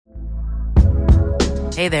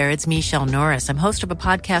Hey there, it's Michelle Norris. I'm host of a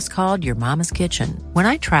podcast called Your Mama's Kitchen. When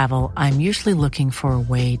I travel, I'm usually looking for a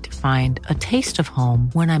way to find a taste of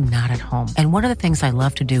home when I'm not at home. And one of the things I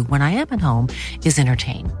love to do when I am at home is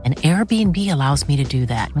entertain. And Airbnb allows me to do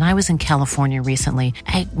that. When I was in California recently,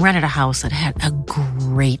 I rented a house that had a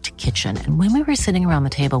great kitchen. And when we were sitting around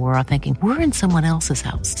the table, we were all thinking, we're in someone else's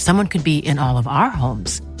house. Someone could be in all of our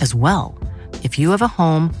homes as well. If you have a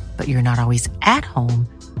home, but you're not always at home,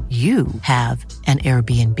 you have an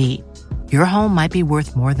Airbnb. Your home might be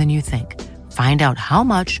worth more than you think. Find out how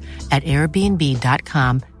much at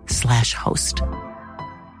airbnb.com/host.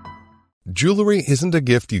 Jewelry isn't a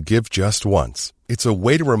gift you give just once. It's a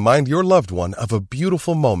way to remind your loved one of a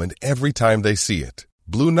beautiful moment every time they see it.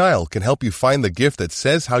 Blue Nile can help you find the gift that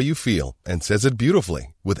says how you feel and says it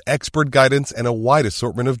beautifully, with expert guidance and a wide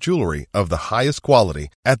assortment of jewelry of the highest quality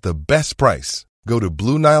at the best price. Go to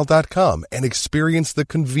BlueNile.com and experience the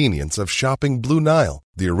convenience of shopping Blue Nile,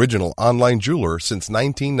 the original online jeweler since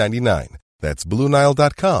 1999. That's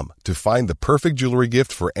BlueNile.com to find the perfect jewelry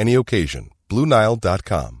gift for any occasion.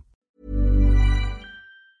 BlueNile.com.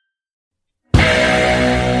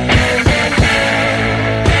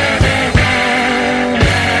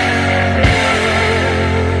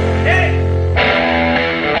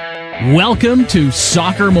 Welcome to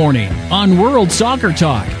Soccer Morning on World Soccer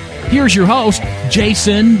Talk. Here's your host,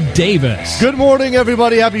 Jason Davis. Good morning,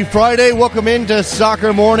 everybody. Happy Friday. Welcome into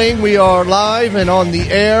Soccer Morning. We are live and on the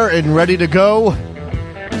air and ready to go.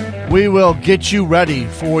 We will get you ready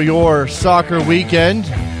for your soccer weekend.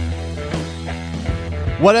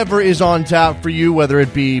 Whatever is on tap for you, whether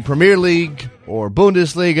it be Premier League or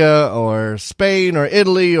Bundesliga or Spain or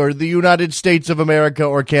Italy or the United States of America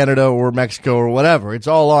or Canada or Mexico or whatever. It's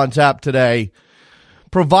all on tap today,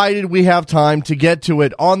 provided we have time to get to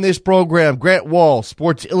it. On this program, Grant Wahl,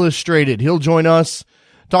 Sports Illustrated. He'll join us,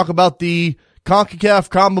 talk about the CONCACAF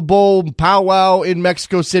CONMEBOL powwow in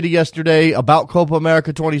Mexico City yesterday, about Copa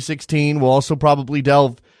America 2016. We'll also probably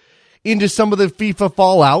delve into some of the FIFA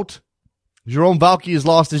fallout. Jerome Valcke has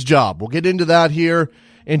lost his job. We'll get into that here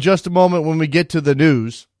in just a moment when we get to the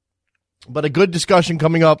news. But a good discussion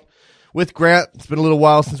coming up with Grant. It's been a little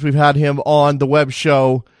while since we've had him on the web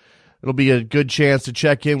show. It'll be a good chance to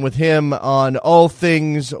check in with him on all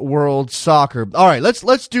things world soccer. All right,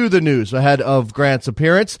 let's do the news ahead of Grant's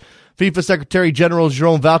appearance. FIFA Secretary General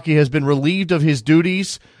Jerome Valcke has been relieved of his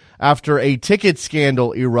duties after a ticket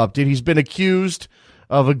scandal erupted. He's been accused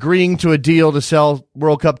of agreeing to a deal to sell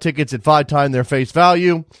World Cup tickets at 5 times their face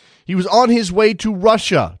value. He was on his way to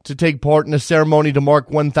Russia to take part in a ceremony to mark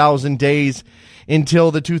 1,000 days until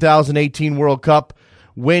the 2018 World Cup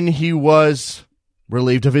when he was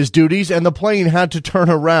relieved of his duties, and the plane had to turn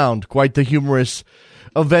around. Quite the humorous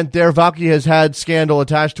event there. Valcke has had scandal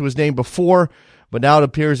attached to his name before, but now it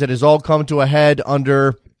appears it has all come to a head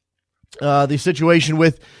under the situation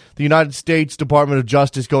with the United States Department of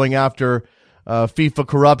Justice going after FIFA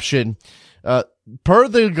corruption. Per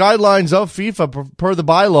the guidelines of FIFA, per the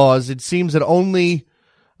bylaws, it seems that only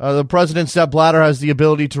the President, Sepp Blatter, has the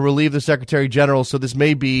ability to relieve the Secretary General, so this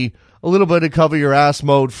may be a little bit of cover your ass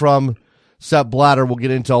mode from Sepp Blatter. We'll get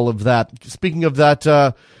into all of that. Speaking of that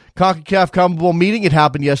CONCACAF CONMEBOL meeting, it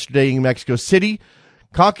happened yesterday in Mexico City.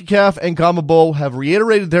 CONCACAF and CONMEBOL have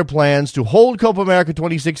reiterated their plans to hold Copa America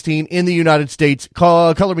 2016 in the United States.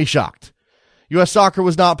 Color me shocked. U.S. Soccer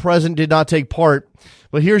was not present, did not take part.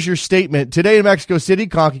 But here's your statement. Today in Mexico City,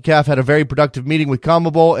 CONCACAF had a very productive meeting with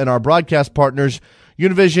CONMEBOL and our broadcast partners,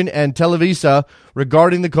 Univision and Televisa,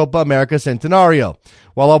 regarding the Copa America Centenario.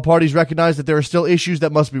 While all parties recognize that there are still issues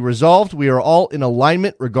that must be resolved, we are all in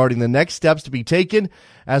alignment regarding the next steps to be taken,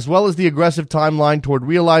 as well as the aggressive timeline toward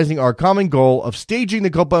realizing our common goal of staging the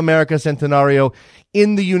Copa America Centenario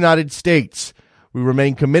in the United States. We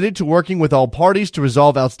remain committed to working with all parties to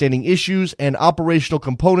resolve outstanding issues and operational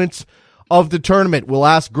components of the tournament. We'll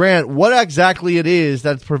ask Grant what exactly it is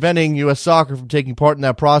that's preventing U.S. Soccer from taking part in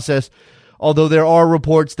that process, although there are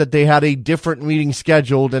reports that they had a different meeting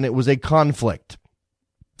scheduled and it was a conflict.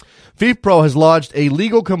 FIFPro has lodged a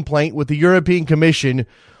legal complaint with the European Commission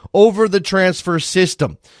over the transfer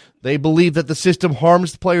system. They believe that the system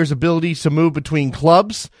harms the players' ability to move between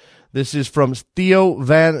clubs. This is from Theo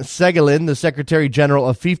van Segelen, the Secretary General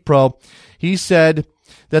of FIFPro. He said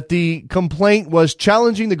that the complaint was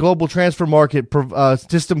challenging the global transfer market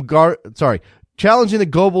challenging the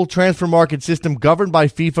global transfer market system governed by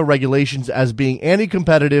FIFA regulations as being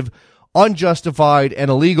anti-competitive, unjustified, and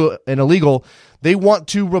illegal. They want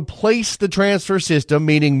to replace the transfer system,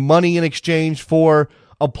 meaning money in exchange for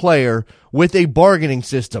a player, with a bargaining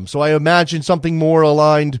system. So I imagine something more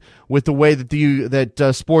aligned with the way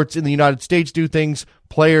that sports in the United States do things.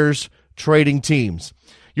 Players trading teams.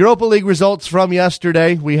 Europa League results from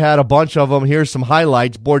yesterday. We had a bunch of them. Here's some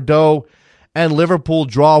highlights. Bordeaux and Liverpool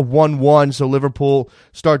draw 1-1, so Liverpool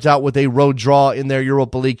starts out with a road draw in their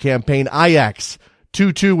Europa League campaign. Ajax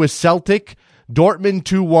 2-2 with Celtic. Dortmund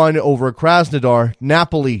 2-1 over Krasnodar.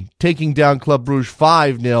 Napoli taking down Club Brugge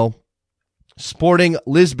 5-0. Sporting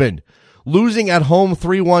Lisbon losing at home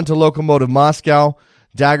 3-1 to Lokomotiv Moscow.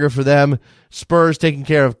 Dagger for them. Spurs taking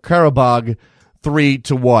care of Karabag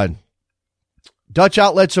 3-1. Dutch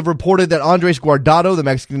outlets have reported that Andres Guardado, the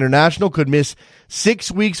Mexican international, could miss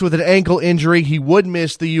 6 weeks with an ankle injury. He would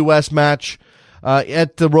miss the U.S. match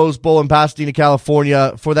at the Rose Bowl in Pasadena,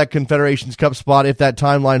 California for that Confederations Cup spot if that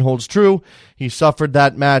timeline holds true. He suffered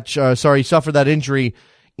that injury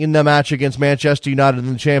in the match against Manchester United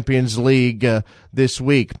in the Champions League this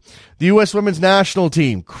week. The U.S. women's national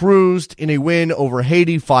team cruised in a win over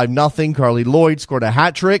Haiti 5-0. Carly Lloyd scored a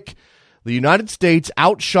hat trick. The United States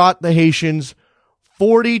outshot the Haitians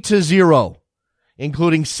 40-0,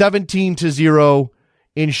 including 17-0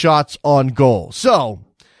 in shots on goal. So,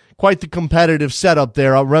 quite the competitive setup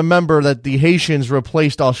there. Remember that the Haitians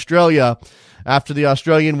replaced Australia after the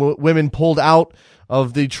Australian women pulled out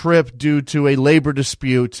of the trip due to a labor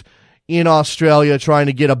dispute in Australia, trying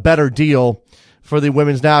to get a better deal for the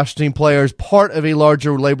women's national team players, part of a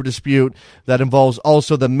larger labor dispute that involves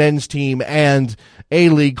also the men's team and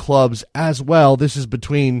A-League clubs as well. This is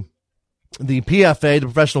between the PFA, the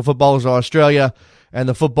Professional Footballers of Australia, and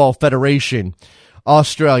the Football Federation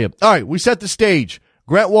Australia. All right, we set the stage.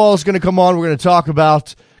 Grant Wahl is going to come on. We're going to talk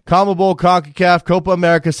about CONMEBOL, CONCACAF, Copa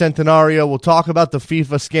America Centenario. We'll talk about the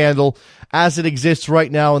FIFA scandal as it exists right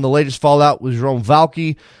now, and the latest fallout with Jerome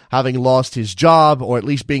Valcke having lost his job, or at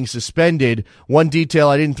least being suspended. One detail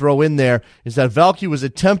I didn't throw in there is that Valcke was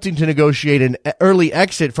attempting to negotiate an early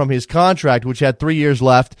exit from his contract, which had 3 years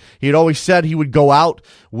left. He had always said he would go out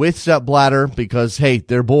with Sepp Blatter because, hey,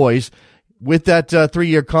 they're boys. With that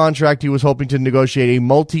 3-year contract, he was hoping to negotiate a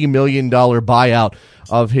multi-million-dollar buyout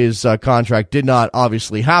of his contract. Did not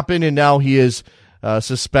obviously happen, and now he is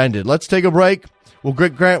suspended. Let's take a break. We'll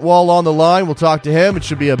get Grant Wahl on the line. We'll talk to him. It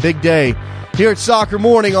should be a big day here at Soccer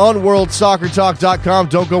Morning on WorldSoccerTalk.com.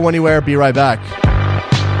 Don't go anywhere. Be right back.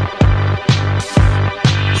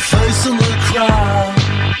 Face in the crowd,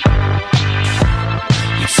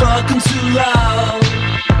 you're talking too loud,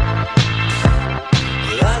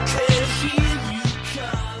 but I can't hear you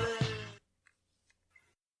calling.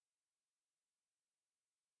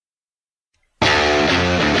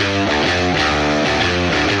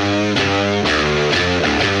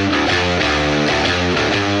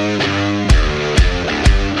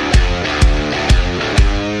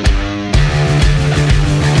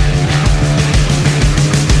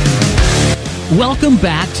 Welcome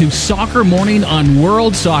back to Soccer Morning on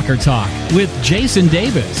World Soccer Talk with Jason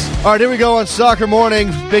Davis. All right, here we go on Soccer Morning,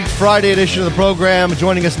 big Friday edition of the program.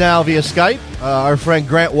 Joining us now via Skype, our friend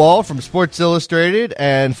Grant Wahl from Sports Illustrated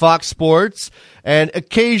and Fox Sports, and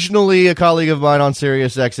occasionally a colleague of mine on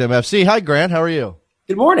Sirius XM-FC. Hi, Grant. How are you?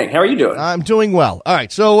 Good morning. How are you doing? I'm doing well. All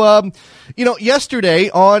right. So, yesterday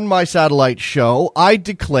on my satellite show, I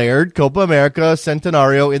declared Copa America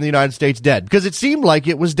Centenario in the United States dead because it seemed like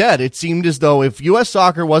it was dead. It seemed as though if U.S.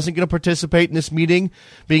 Soccer wasn't going to participate in this meeting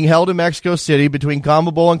being held in Mexico City between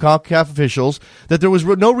CONMEBOL and CONCACAF officials, that there was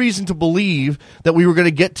no reason to believe that we were going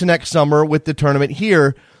to get to next summer with the tournament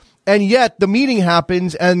here. And yet the meeting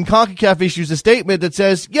happens and CONCACAF issues a statement that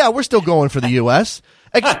says, yeah, we're still going for the U.S.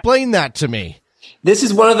 Explain that to me. This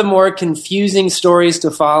is one of the more confusing stories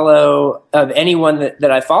to follow of anyone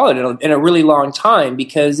that I followed in a really long time,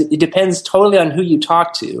 because it depends totally on who you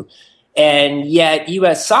talk to. And yet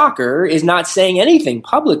U.S. Soccer is not saying anything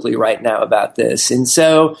publicly right now about this. And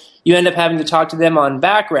so you end up having to talk to them on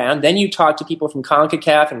background. Then you talk to people from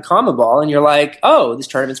CONCACAF and CONMEBOL, and you're like, oh, this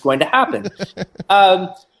tournament's going to happen.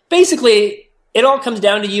 Basically, it all comes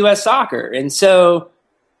down to U.S. Soccer. And so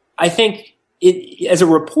I think as a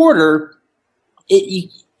reporter,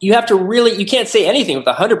 you have to really – you can't say anything with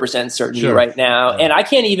 100% certainty right now. And I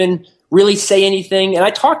can't even really say anything – and I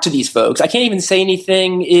talk to these folks. I can't even say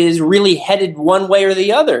anything is really headed one way or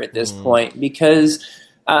the other at this point, because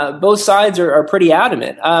both sides are pretty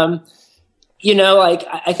adamant. I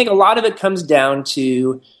think a lot of it comes down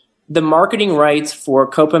to the marketing rights for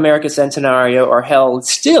Copa America Centenario are held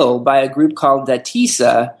still by a group called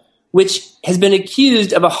Datisa, which has been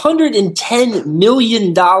accused of $110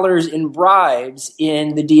 million in bribes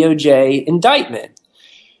in the DOJ indictment.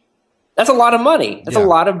 That's a lot of money. That's a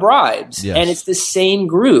lot of bribes. Yes. And it's the same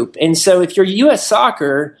group. And so if you're U.S.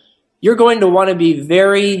 Soccer, you're going to want to be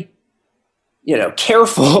very,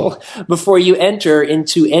 careful before you enter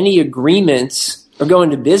into any agreements or go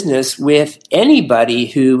into business with anybody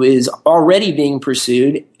who is already being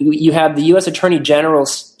pursued. You have the U.S. Attorney General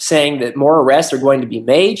saying that more arrests are going to be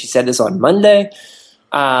made. She said this on Monday.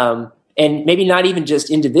 And maybe not even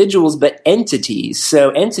just individuals, but entities.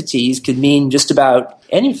 So entities could mean just about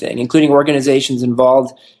anything, including organizations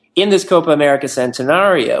involved in this Copa America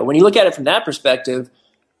Centenario. When you look at it from that perspective,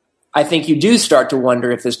 I think you do start to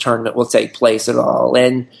wonder if this tournament will take place at all.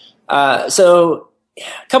 And so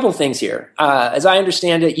a couple of things here. As I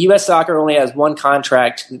understand it, U.S. Soccer only has one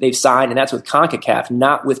contract that they've signed, and that's with CONCACAF,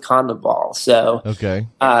 not with CONMEBOL. So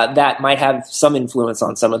that might have some influence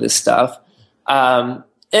on some of this stuff.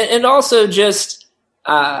 And also just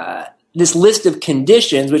this list of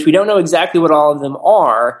conditions, which we don't know exactly what all of them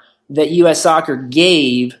are, that U.S. Soccer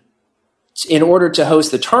gave in order to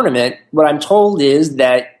host the tournament. What I'm told is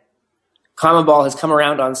that CONMEBOL has come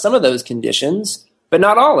around on some of those conditions, but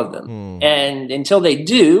not all of them. And until they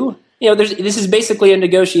do, this is basically a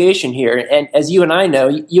negotiation here. And as you and I know,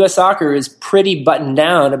 U.S. Soccer is pretty buttoned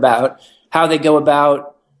down about how they go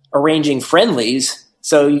about arranging friendlies.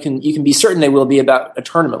 So you can be certain they will be about a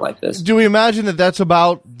tournament like this. Do we imagine that that's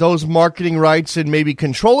about those marketing rights and maybe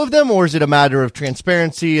control of them, or is it a matter of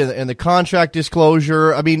transparency and the contract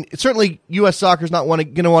disclosure? I mean, certainly U.S. Soccer is not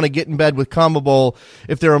going to want to get in bed with CONMEBOL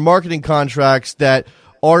if there are marketing contracts that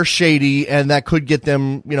are shady and that could get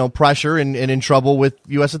them, pressure and in trouble with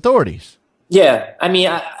U.S. authorities. Yeah, I mean,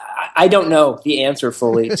 I don't know the answer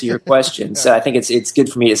fully to your question, so I think it's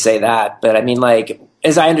good for me to say that. But I mean,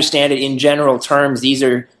 as I understand it, in general terms, these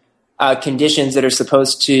are conditions that are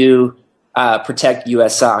supposed to protect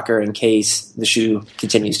U.S. soccer in case the shoe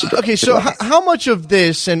continues to go. Okay, so how much of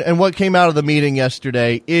this and what came out of the meeting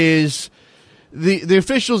yesterday is the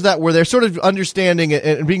officials that were there sort of understanding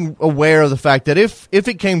and being aware of the fact that if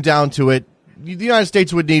it came down to it, the United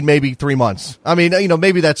States would need maybe 3 months. I mean,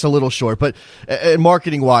 maybe that's a little short, but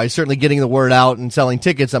marketing-wise, certainly getting the word out and selling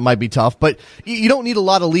tickets, that might be tough. But you don't need a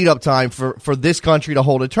lot of lead-up time for this country to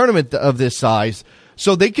hold a tournament of this size.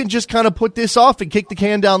 So they can just kind of put this off and kick the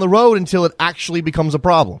can down the road until it actually becomes a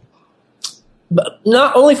problem. But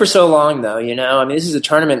not only for so long, though, I mean, this is a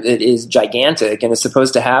tournament that is gigantic and is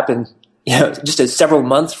supposed to happen, just several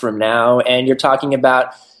months from now. And you're talking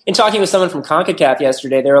about... In talking with someone from CONCACAF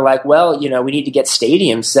yesterday, they were like, well, we need to get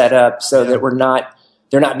stadiums set up so that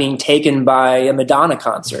they're not being taken by a Madonna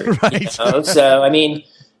concert. Right. So, I mean,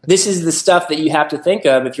 this is the stuff that you have to think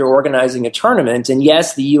of if you're organizing a tournament. And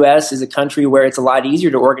yes, the U.S. is a country where it's a lot easier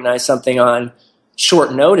to organize something on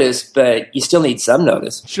short notice, but you still need some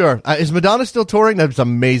notice. Sure. Is Madonna still touring? That's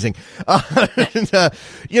amazing.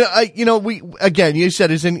 You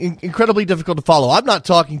said it's incredibly difficult to follow. I'm not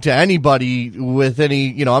talking to anybody with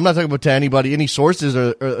any, I'm not talking about to anybody, any sources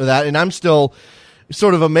or that, and I'm still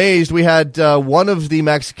sort of amazed. We had one of the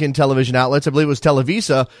Mexican television outlets, I believe it was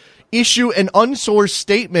Televisa, issue an unsourced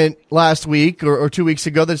statement last week or 2 weeks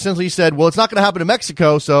ago that essentially said, well, it's not going to happen in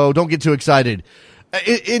Mexico, so don't get too excited.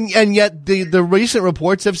 And yet the recent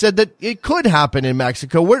reports have said that it could happen in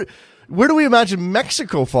Mexico. Where do we imagine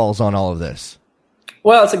Mexico falls on all of this?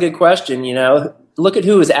 Well, it's a good question. Look at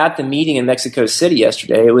who was at the meeting in Mexico City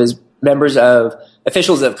yesterday. It was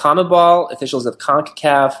officials of CONMEBOL, officials of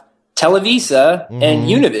CONCACAF, Televisa, and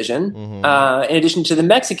Univision, in addition to the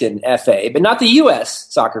Mexican FA, but not the U.S.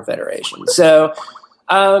 Soccer Federation. So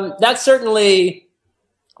that certainly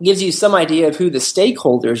gives you some idea of who the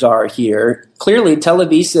stakeholders are here. Clearly,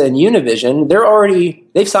 Televisa and Univision,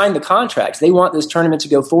 they've signed the contracts. They want this tournament to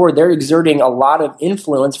go forward. They're exerting a lot of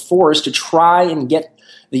influence, force to try and get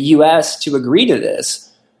the U.S. to agree to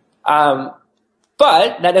this. But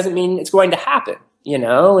that doesn't mean it's going to happen,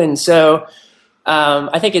 And so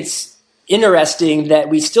I think it's interesting that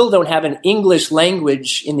we still don't have an English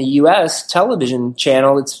language in the U.S. television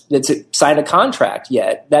channel that's signed a contract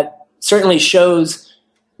yet. That certainly shows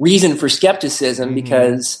reason for skepticism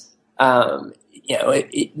because there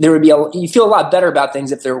would be you feel a lot better about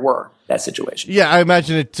things if there were that situation. Yeah, I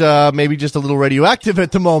imagine it maybe just a little radioactive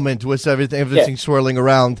at the moment with everything swirling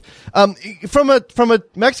around. From a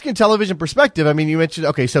Mexican television perspective, I mean, you mentioned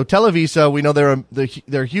so Televisa, we know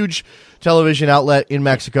they're a huge television outlet in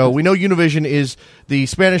Mexico. We know Univision is the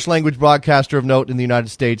Spanish language broadcaster of note in the United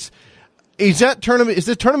States. Is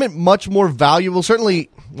this tournament much more valuable? Certainly,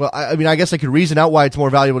 well, I mean, I guess I could reason out why it's more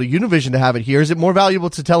valuable to Univision to have it here. Is it more valuable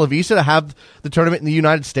to Televisa to have the tournament in the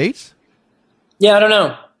United States? Yeah, I don't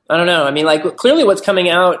know. I mean, clearly what's coming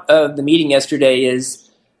out of the meeting yesterday is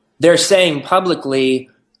they're saying publicly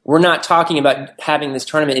we're not talking about having this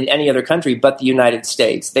tournament in any other country but the United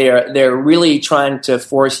States. They're really trying to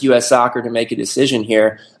force U.S. Soccer to make a decision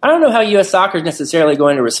here. I don't know how U.S. Soccer is necessarily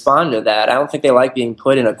going to respond to that. I don't think they like being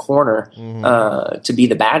put in a corner to be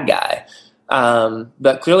the bad guy.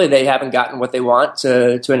 But clearly they haven't gotten what they want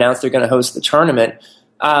to announce they're going to host the tournament.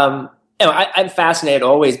 I'm fascinated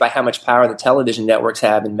always by how much power the television networks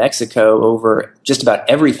have in Mexico over just about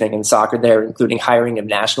everything in soccer there, including hiring of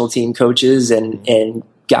national team coaches and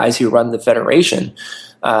guys who run the federation.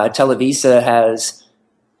 Televisa has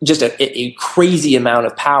just a crazy amount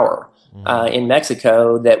of power in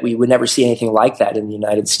Mexico that we would never see anything like that in the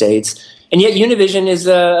United States. And yet Univision is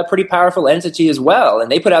a pretty powerful entity as well.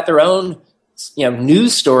 And they put out their own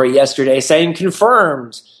news story yesterday saying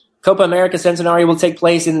confirmed Copa America Centenario will take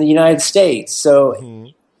place in the United States.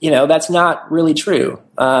 So, that's not really true.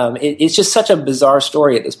 It's just such a bizarre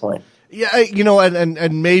story at this point. Yeah,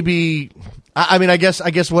 and maybe, I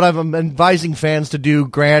guess what I'm advising fans to do,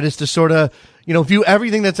 Grant, is to sort of, view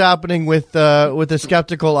everything that's happening with a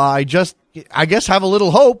skeptical eye. Just, I guess, have a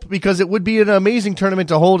little hope, because it would be an amazing tournament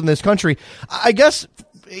to hold in this country. I guess,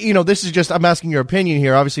 this is just, I'm asking your opinion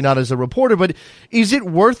here, obviously not as a reporter, but is it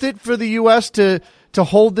worth it for the U.S. to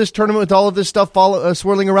hold this tournament with all of this stuff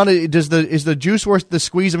swirling around it? Is the juice worth the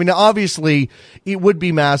squeeze? I mean, obviously, it would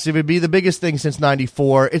be massive. It'd be the biggest thing since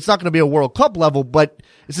 '94. It's not going to be a World Cup level, but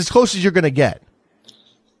it's as close as you're going to get.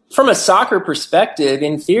 From a soccer perspective,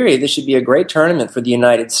 in theory, this should be a great tournament for the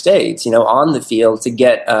United States, on the field, to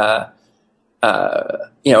get a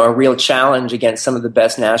real challenge against some of the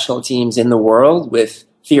best national teams in the world with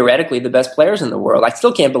theoretically the best players in the world. I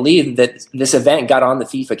still can't believe that this event got on the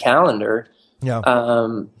FIFA calendar.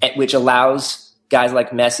 Yeah. Which allows guys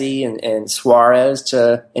like Messi and Suarez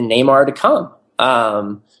and Neymar to come.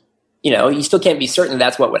 You still can't be certain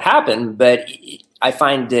that's what would happen, but I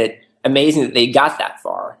find it amazing that they got that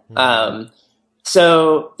far.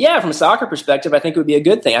 So yeah, from a soccer perspective, I think it would be a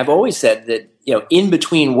good thing. I've always said that, in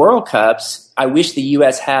between World Cups, I wish the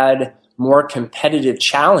U.S. had more competitive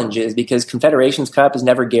challenges, because Confederations Cup is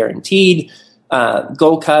never guaranteed.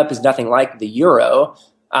 Gold Cup is nothing like the Euro.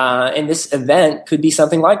 And this event could be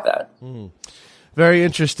something like that. Very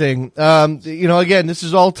interesting. Again, this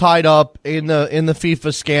is all tied up in the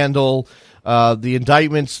FIFA scandal. The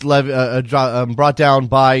indictments brought down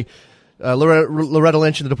by Loretta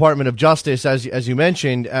Lynch in the Department of Justice, as you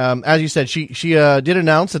mentioned. As you said, she did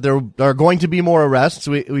announce that there are going to be more arrests.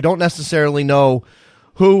 We don't necessarily know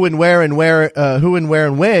who and where and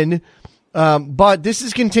when. But this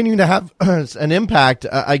is continuing to have an impact,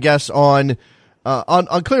 I guess, on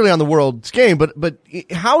clearly on the world's game, but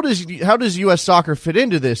how does U.S. soccer fit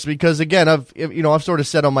into this? Because again, I've sort of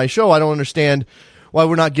said on my show, I don't understand why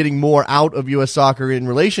we're not getting more out of U.S. soccer in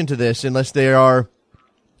relation to this, unless they are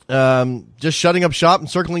just shutting up shop and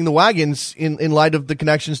circling the wagons in light of the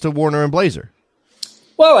connections to Warner and Blazer.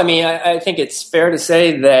 Well, I mean, I think it's fair to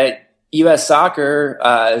say that U.S. soccer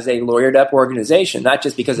is a lawyered up organization, not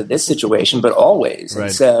just because of this situation, but always. Right.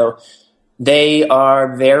 And so they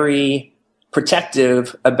are very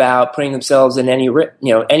protective about putting themselves in any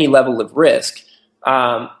level of risk.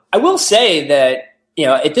 I will say that,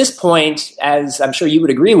 at this point, as I'm sure you would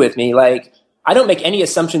agree with me, like, I don't make any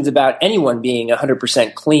assumptions about anyone being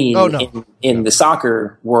 100% clean in the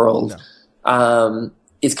soccer world. No.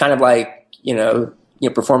 It's kind of like,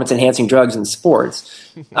 performance enhancing drugs in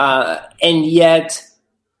sports. And yet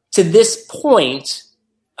to this point,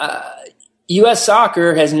 U.S.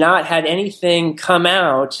 soccer has not had anything come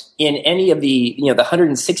out in any of the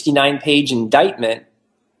 169-page indictment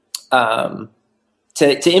to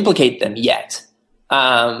implicate them yet.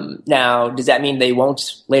 Now, does that mean they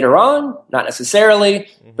won't later on? Not necessarily.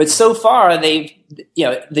 But so far, they've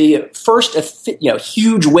the first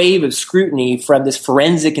huge wave of scrutiny from this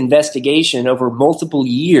forensic investigation over multiple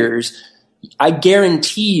years. I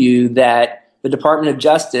guarantee you that the Department of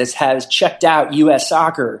Justice has checked out U.S.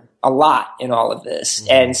 soccer a lot in all of this.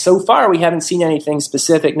 And so far, we haven't seen anything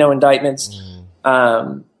specific, no indictments,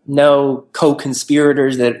 no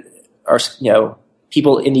co-conspirators that are,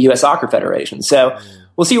 people in the U.S. Soccer Federation. So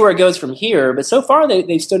we'll see where it goes from here. But so far,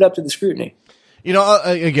 they've stood up to the scrutiny.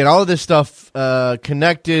 Again, all of this stuff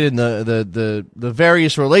connected, and the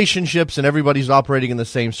various relationships, and everybody's operating in the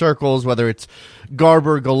same circles, whether it's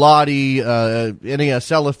Garber, Galati,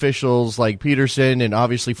 NASL officials like Peterson, and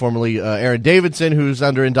obviously formerly Aaron Davidson, who's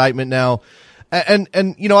under indictment now. And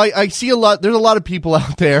I see a lot. There's a lot of people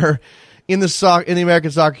out there in the American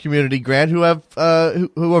soccer community, Grant, who have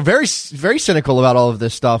who are very, very cynical about all of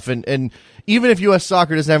this stuff. And even if U.S.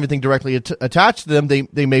 Soccer doesn't have anything directly attached to them,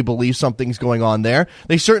 they may believe something's going on there.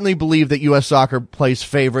 They certainly believe that U.S. Soccer plays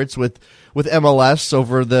favorites with MLS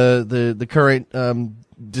over the current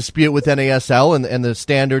dispute with NASL and the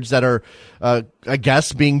standards that are, I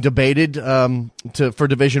guess, being debated for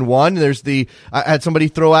Division One. I had somebody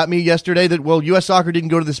throw at me yesterday that, well, U.S. Soccer didn't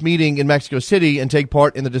go to this meeting in Mexico City and take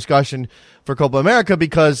part in the discussion for Copa America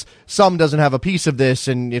because some doesn't have a piece of this,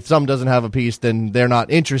 and if some doesn't have a piece, then they're not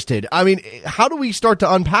interested. I mean, how do we start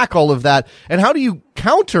to unpack all of that, and how do you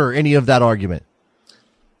counter any of that argument?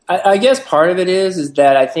 I guess part of it is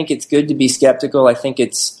that I think it's good to be skeptical. I think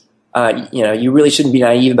it's you really shouldn't be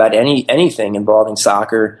naive about anything involving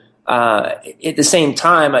soccer. At the same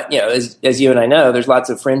time, as you and I know, there's lots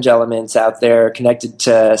of fringe elements out there connected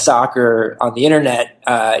to soccer on the internet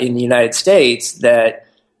in the United States that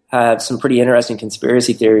have some pretty interesting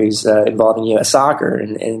conspiracy theories involving U.S. soccer.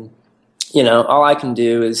 And all I can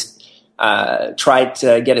do is try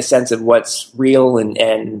to get a sense of what's real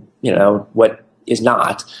and what is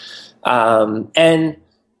not. I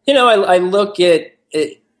look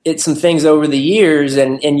at some things over the years,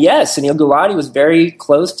 and yes, Sunil Gulati was very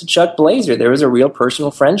close to Chuck Blazer. There was a real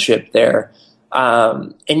personal friendship there.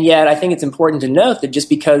 And yet I think it's important to note that just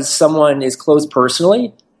because someone is close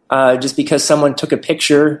personally, just because someone took a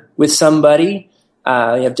picture with somebody,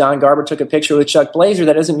 if Don Garber took a picture with Chuck Blazer,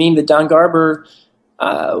 that doesn't mean that Don Garber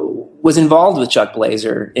was involved with Chuck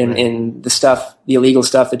Blazer in the illegal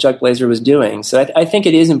stuff that Chuck Blazer was doing. So I think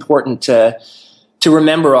it is important to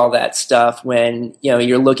remember all that stuff when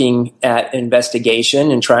you're looking at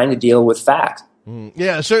investigation and trying to deal with fact.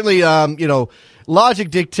 Yeah, certainly. Logic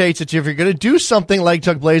dictates that if you're going to do something like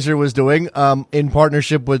Chuck Blazer was doing in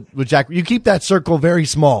partnership with Jack, you keep that circle very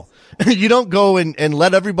small. You don't go and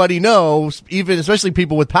let everybody know, especially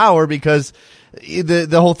people with power, because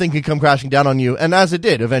the whole thing could come crashing down on you, and as it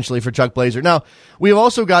did eventually for Chuck Blazer. Now we've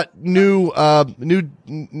also got new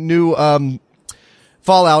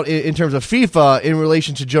fallout in terms of FIFA in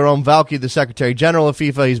relation to Jerome Valcke, the Secretary General of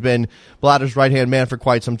FIFA. He's been Blatter's right-hand man for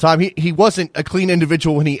quite some time. He wasn't a clean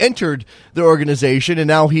individual when he entered the organization, and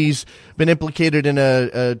now he's been implicated in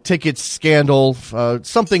a tickets scandal,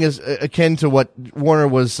 something as akin to what Warner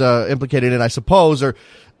was implicated in, I suppose, or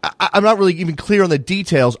I'm not really even clear on the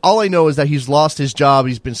details. All I know is that he's lost his job.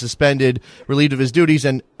 He's been suspended, relieved of his duties,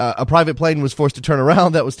 and a private plane was forced to turn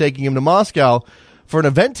around that was taking him to Moscow for an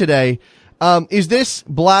event today. Is this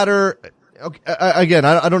Blatter, again,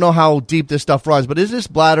 I don't know how deep this stuff runs, but is this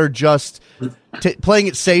Blatter just playing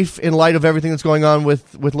it safe in light of everything that's going on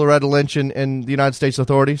with Loretta Lynch and the United States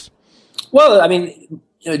authorities? Well, I mean,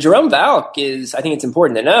 Jerome Valcke is, I think it's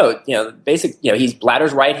important to note, he's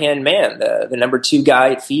Blatter's right-hand man, the number 2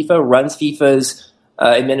 guy at FIFA, runs FIFA's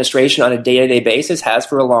administration on a day-to-day basis, has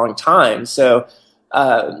for a long time. So,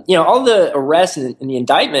 all the arrests and the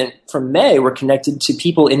indictment from May were connected to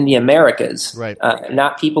people in the Americas, right?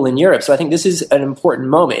 Not people in Europe. So I think this is an important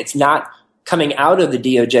moment. It's not coming out of the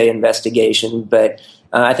DOJ investigation, but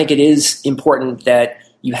I think it is important that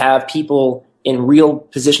you have people in real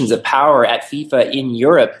positions of power at FIFA in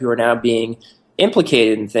Europe who are now being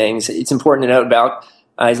implicated in things. It's important to note about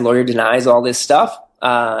his lawyer denies all this stuff,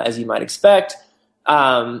 as you might expect,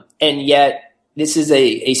 and yet this is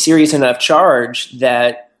a serious enough charge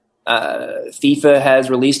that FIFA has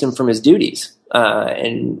released him from his duties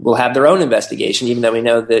and will have their own investigation, even though we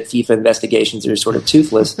know that FIFA investigations are sort of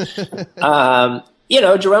toothless. Jerome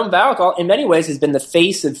Valcke, in many ways, has been the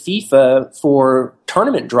face of FIFA for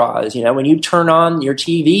tournament draws. When you turn on your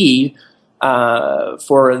TV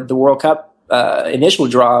for the World Cup initial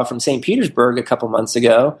draw from St. Petersburg a couple months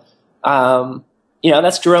ago,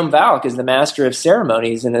 that's Jerome Valcke as the master of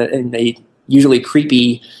ceremonies in a usually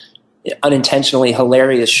creepy, unintentionally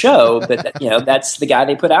hilarious show, but that's the guy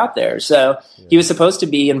they put out there. So he was supposed to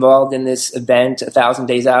be involved in this event 1,000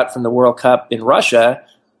 days out from the World Cup in Russia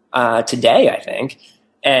today, I think,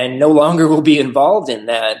 and no longer will be involved in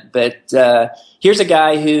that. But here's a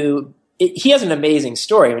guy who he has an amazing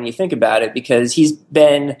story when you think about it, because he's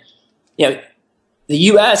been, the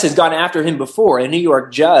U.S. has gone after him before. A New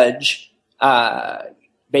York judge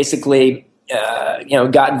basically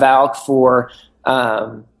got Valcke for,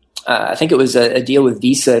 I think it was a deal with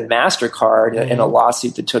Visa and MasterCard in a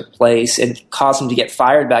lawsuit that took place and caused him to get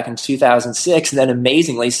fired back in 2006. And then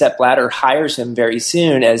amazingly, Sepp Blatter hires him very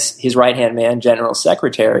soon as his right-hand man, general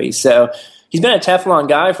secretary. So he's been a Teflon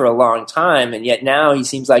guy for a long time, and yet now he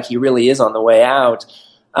seems like he really is on the way out.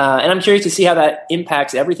 And I'm curious to see how that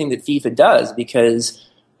impacts everything that FIFA does, because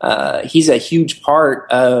he's a huge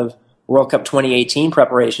part of World Cup 2018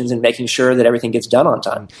 preparations and making sure that everything gets done on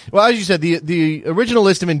time. Well, as you said, the original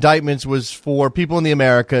list of indictments was for people in the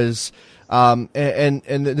Americas, and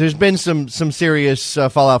there's been some serious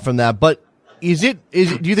fallout from that. But do you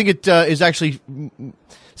think it is actually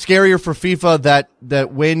scarier for FIFA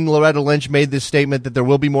that when Loretta Lynch made this statement that there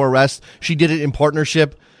will be more arrests, she did it in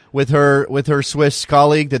partnership with her Swiss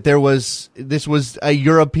colleague, that this was a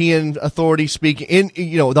European authority speaking in,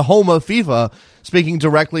 the home of FIFA, speaking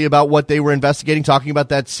directly about what they were investigating, talking about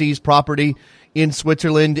that seized property in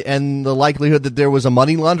Switzerland and the likelihood that there was a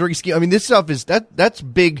money laundering scheme. I mean, this stuff that's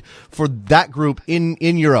big for that group in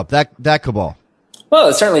Europe, that cabal. Well,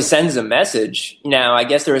 it certainly sends a message. Now, I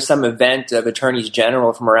guess there was some event of attorneys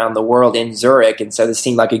general from around the world in Zurich, and so this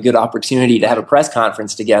seemed like a good opportunity to have a press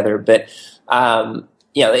conference together. But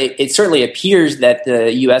it certainly appears that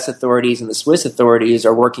the U.S. authorities and the Swiss authorities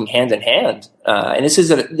are working hand in hand. And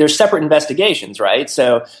they're separate investigations, right?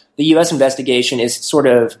 So the U.S. investigation is sort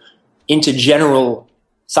of into general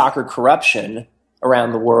soccer corruption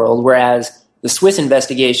around the world, whereas the Swiss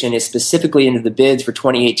investigation is specifically into the bids for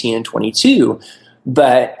 2018 and 22.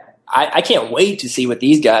 But I can't wait to see what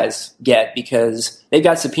these guys get, because they've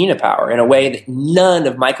got subpoena power in a way that none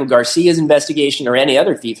of Michael Garcia's investigation or any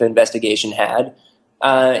other FIFA investigation had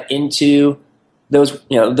into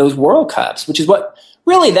those World Cups, which is what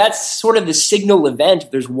really, that's sort of the signal event.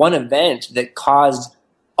 If there's one event that caused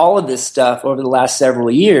all of this stuff over the last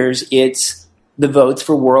several years, it's the votes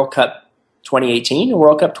for World Cup 2018 and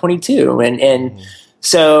World Cup 22. And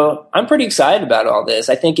so I'm pretty excited about all this.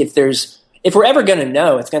 I think if we're ever going to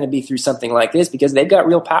know, it's going to be through something like this, because they've got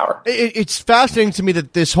real power. It's fascinating to me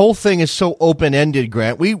that this whole thing is so open-ended,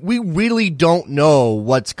 Grant. We really don't know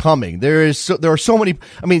what's coming. There are so many.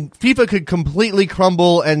 I mean, FIFA could completely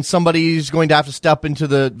crumble, and somebody's going to have to step into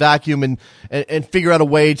the vacuum and figure out a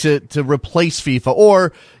way to replace FIFA,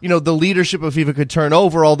 or the leadership of FIFA could turn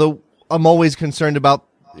over. Although I'm always concerned about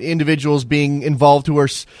individuals being involved who are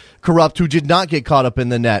corrupt, who did not get caught up in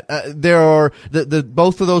the net. There are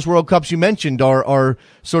both of those World Cups you mentioned are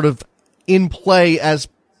sort of in play as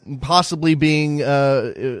possibly being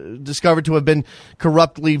discovered to have been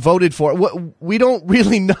corruptly voted for. We don't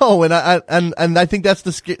really know, and I think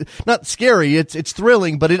that's not scary. It's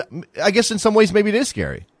thrilling, but I guess in some ways maybe it is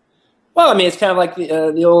scary. Well, I mean, it's kind of like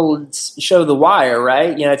the old show The Wire,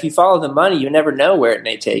 right? If you follow the money, you never know where it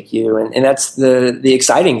may take you. And that's the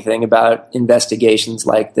exciting thing about investigations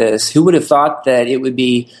like this. Who would have thought that it would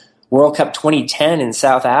be World Cup 2010 in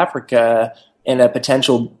South Africa and a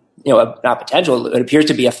potential, not potential, it appears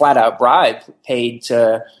to be a flat-out bribe paid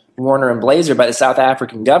to Warner and Blazer by the South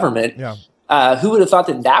African government. Yeah. Who would have thought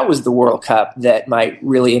that was the World Cup that might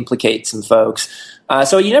really implicate some folks?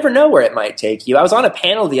 So you never know where it might take you. I was on a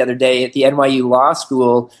panel the other day at the NYU Law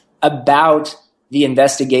School about the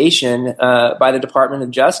investigation by the Department of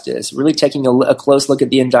Justice, really taking a close look at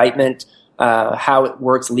the indictment, how it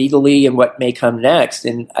works legally, and what may come next.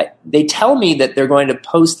 And they tell me that they're going to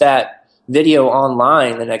post that video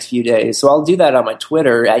online the next few days. So I'll do that on my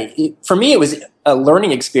Twitter. For me, it was a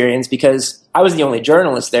learning experience, because I was the only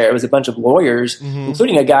journalist there. It was a bunch of lawyers,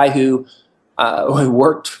 including a guy who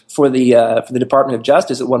worked for the Department of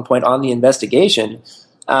Justice at one point on the investigation.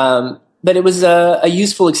 But it was a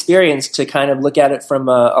useful experience to kind of look at it from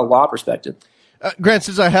a law perspective. Grant,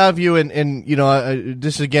 since I have you, and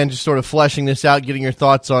this is again just sort of fleshing this out, getting your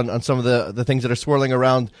thoughts on some of the things that are swirling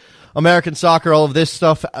around American soccer, all of this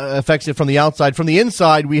stuff affects it from the outside. From the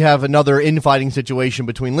inside, we have another infighting situation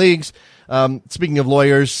between leagues. Speaking of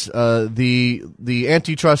lawyers, the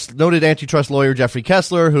noted antitrust lawyer Jeffrey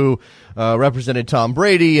Kessler, who represented Tom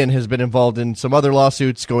Brady and has been involved in some other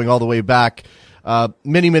lawsuits going all the way back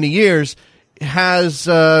many years, has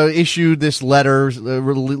issued this letter,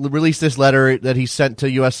 released this letter that he sent to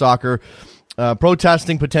U.S. Soccer,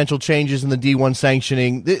 protesting potential changes in the D1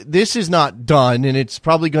 sanctioning. This is not done, and it's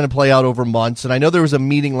probably going to play out over months. And I know there was a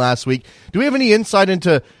meeting last week. Do we have any insight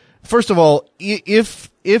into, first of all,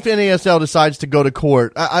 if NASL decides to go to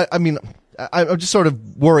court? I mean, I'm just sort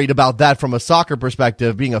of worried about that from a soccer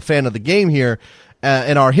perspective, being a fan of the game here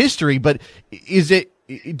and our history. But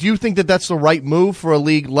do you think that that's the right move for a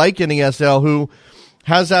league like NASL, who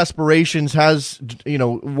has aspirations,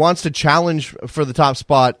 wants to challenge for the top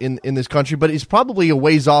spot in this country, but is probably a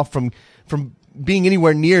ways off from being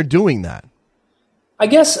anywhere near doing that? I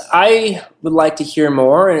guess I would like to hear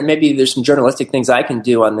more, and maybe there's some journalistic things I can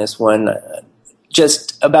do on this one,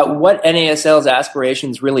 just about what NASL's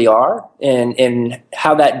aspirations really are and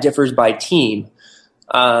how that differs by team.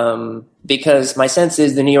 Because my sense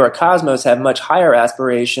is the New York Cosmos have much higher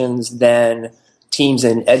aspirations than teams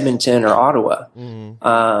in Edmonton or Ottawa.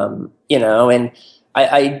 And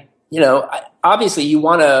I obviously you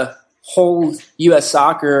want to hold U.S.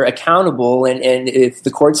 soccer accountable, and if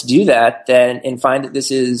the courts do that, then and find that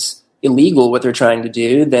this is illegal what they're trying to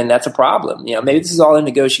do, then that's a problem. Maybe this is all a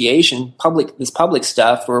negotiation, public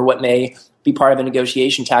stuff, or what may be part of a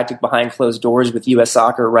negotiation tactic behind closed doors with U.S.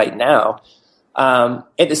 Soccer right now.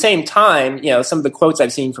 At the same time, some of the quotes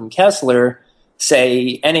I've seen from Kessler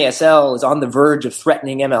say NASL is on the verge of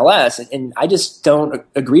threatening MLS, and I just don't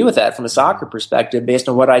agree with that from a soccer perspective based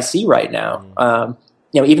on what I see right now.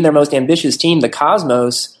 Even their most ambitious team, the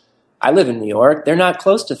Cosmos, I live in New York, they're not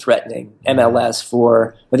close to threatening MLS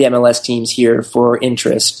or the MLS teams here for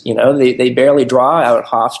interest. They barely draw out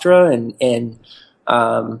Hofstra, and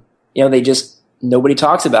they just, nobody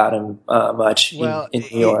talks about him much in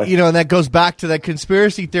New York. And that goes back to that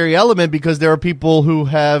conspiracy theory element, because there are people who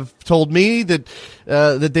have told me that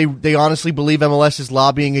they honestly believe MLS is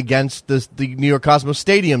lobbying against the New York Cosmos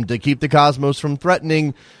Stadium to keep the Cosmos from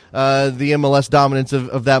threatening the MLS dominance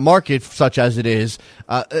of that market, such as it is.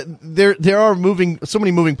 There are so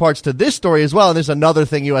many moving parts to this story as well, and there's another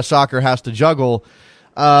thing U.S. Soccer has to juggle.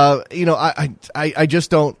 I just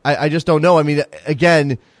don't know. I mean,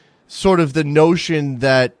 again, sort of the notion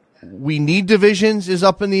that we need divisions is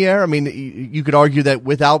up in the air. I mean, you could argue that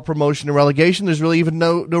without promotion and relegation, there's really even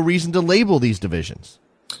no reason to label these divisions.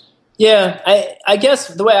 Yeah, I guess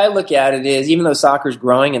the way I look at it is, even though soccer's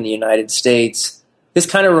growing in the United States, this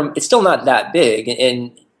kind of it's still not that big,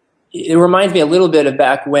 and it reminds me a little bit of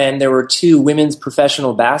back when there were 2 women's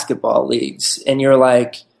professional basketball leagues, and you're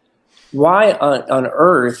like, why on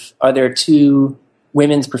earth are there 2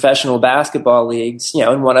 women's professional basketball leagues?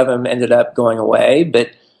 And one of them ended up going away,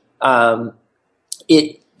 but the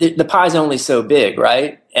pie's only so big,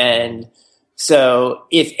 right? And so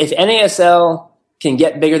if NASL can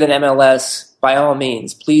get bigger than MLS, by all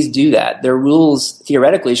means, please do that. Their rules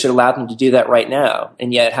theoretically should allow them to do that right now,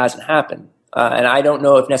 and yet it hasn't happened. And I don't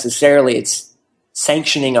know if necessarily it's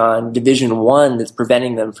sanctioning on Division I that's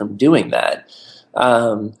preventing them from doing that.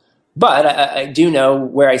 But I do know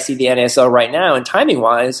where I see the NASL right now, and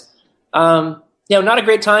timing-wise, not a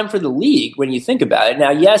great time for the league when you think about it.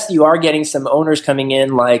 Now, yes, you are getting some owners coming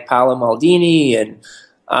in like Paolo Maldini and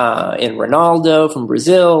Ronaldo from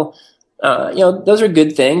Brazil. Those are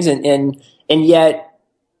good things, and yet,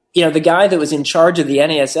 the guy that was in charge of the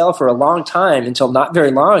NASL for a long time, until not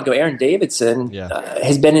very long ago, Aaron Davidson,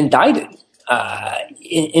 has been indicted.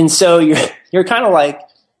 And so you're kind of like,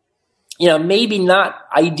 maybe not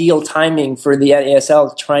ideal timing for the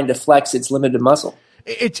NASL trying to flex its limited muscle.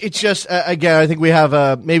 It's just, again, I think we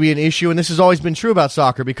have maybe an issue, and this has always been true about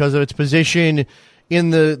soccer because of its position in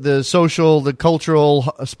the social, the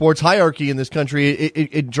cultural sports hierarchy in this country.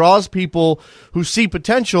 It draws people who see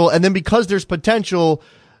potential, and then because there's potential,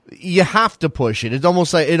 you have to push it. It's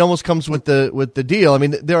almost like it almost comes with the deal. I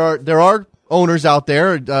mean, there are owners out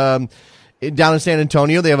there down in San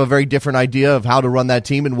Antonio. They have a very different idea of how to run that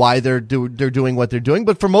team and why they're doing what they're doing.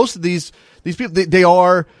 But for most of these people, they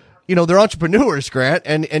are, they're entrepreneurs, Grant,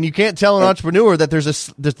 and you can't tell an entrepreneur that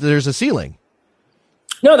there's a ceiling.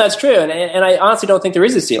 No, that's true, and I honestly don't think there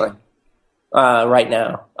is a ceiling right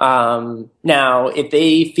now. Now, if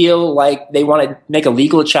they feel like they want to make a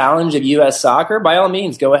legal challenge of U.S. Soccer, by all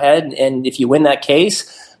means, go ahead, and if you win that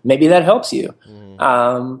case, maybe that helps you.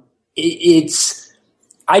 I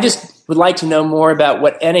just would like to know more about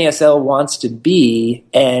what NASL wants to be,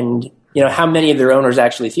 and how many of their owners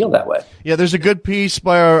actually feel that way. Yeah, there's a good piece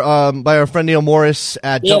by our friend Neil Morris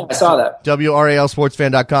at I saw that.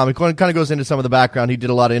 WRALSportsFan.com. It kind of goes into some of the background. He did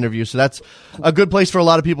a lot of interviews, so that's a good place for a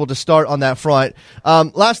lot of people to start on that front.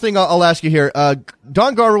 Last thing I'll ask you here.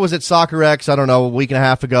 Don Garber was at SoccerX, I don't know, a week and a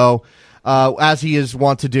half ago, as he is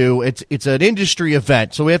wont to do. It's an industry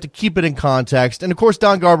event, so we have to keep it in context. And, of course,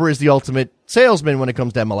 Don Garber is the ultimate salesman when it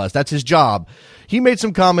comes to MLS. That's his job. He made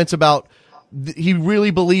some comments about he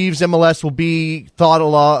really believes MLS will be thought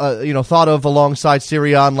of alongside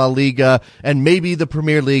Serie A and La Liga and maybe the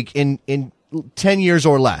Premier League in 10 years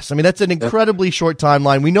or less. I mean, that's an incredibly short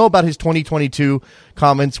timeline. We know about his 2022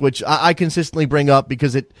 comments, which I consistently bring up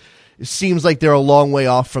because it seems like they're a long way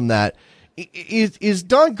off from that. Is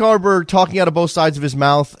Don Garber talking out of both sides of his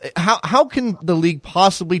mouth? How can the league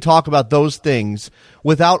possibly talk about those things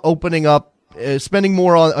without opening up, spending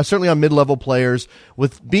more on certainly on mid-level players,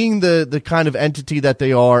 with being the kind of entity that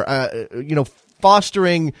they are,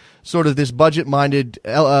 fostering sort of this budget-minded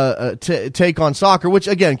take on soccer, which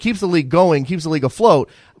again keeps the league going, keeps the league afloat.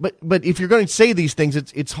 But if you're going to say these things,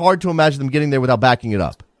 it's hard to imagine them getting there without backing it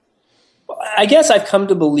up. I guess I've come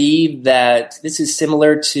to believe that this is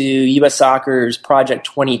similar to U.S. Soccer's Project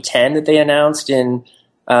 2010 that they announced in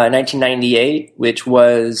 1998, which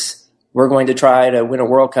was, we're going to try to win a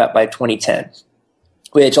World Cup by 2010,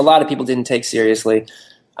 which a lot of people didn't take seriously.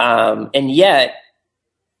 And yet,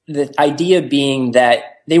 the idea being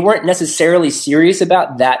that they weren't necessarily serious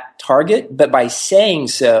about that target, but by saying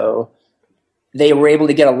so, they were able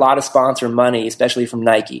to get a lot of sponsor money, especially from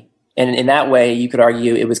Nike. And in that way, you could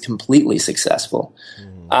argue it was completely successful.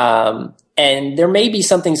 And there may be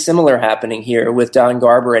something similar happening here with Don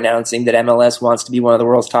Garber announcing that MLS wants to be one of the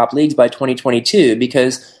world's top leagues by 2022,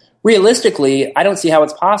 because realistically, I don't see how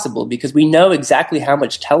it's possible, because we know exactly how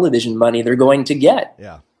much television money they're going to get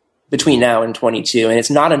between now and 22. And it's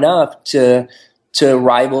not enough to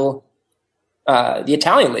rival the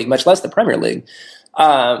Italian league, much less the Premier League.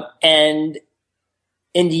 And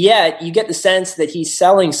yet you get the sense that he's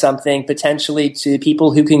selling something potentially to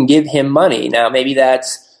people who can give him money. Now, maybe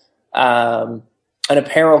that's an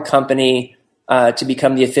apparel company to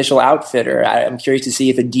become the official outfitter. I'm curious to see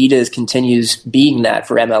if Adidas continues being that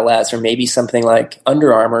for MLS, or maybe something like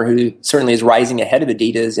Under Armour, who certainly is rising ahead of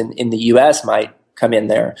Adidas in the U.S., might come in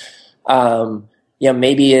there.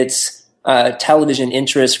 Maybe it's television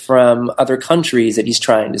interest from other countries that he's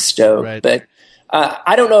trying to stoke. Right. But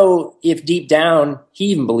I don't know if deep down he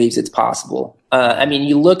even believes it's possible. We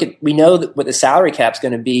know that what the salary cap's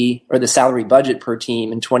going to be, or the salary budget per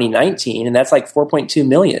team in 2019, and that's like $4.2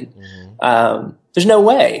 million. There's no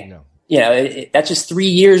way. No. That's just 3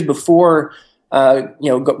 years before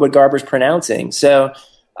what Garber's pronouncing. So,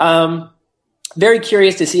 very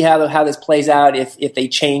curious to see how this plays out, if they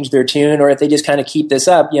change their tune or if they just kind of keep this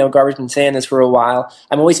up. Garber's been saying this for a while.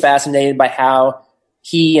 I'm always fascinated by how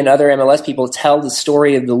he and other MLS people tell the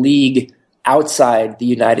story of the league outside the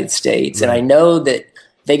United States. Right. And I know that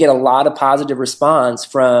they get a lot of positive response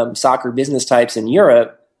from soccer business types in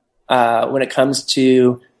Europe when it comes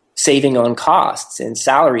to saving on costs and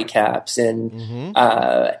salary caps. And,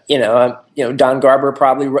 Don Garber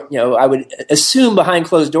probably, I would assume behind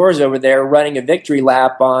closed doors over there running a victory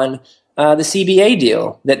lap on the CBA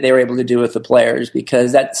deal that they were able to do with the players,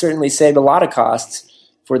 because that certainly saved a lot of costs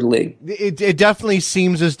for the league. It definitely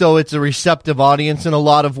seems as though it's a receptive audience in a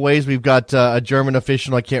lot of ways. We've got a German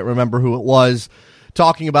official, I can't remember who it was,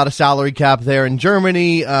 talking about a salary cap there in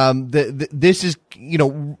Germany. This is,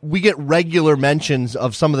 we get regular mentions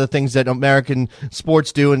of some of the things that American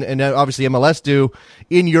sports do and obviously MLS do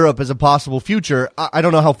in Europe as a possible future. I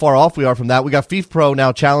don't know how far off we are from that. We got FIFPro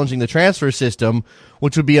now challenging the transfer system,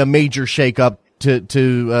 which would be a major shakeup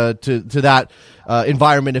to that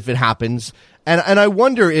environment if it happens. And I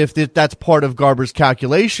wonder if that's part of Garber's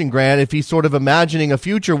calculation, Grant, if he's sort of imagining a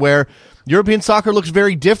future where European soccer looks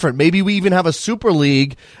very different. Maybe we even have a Super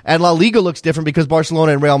League and La Liga looks different because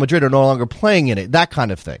Barcelona and Real Madrid are no longer playing in it, that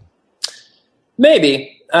kind of thing.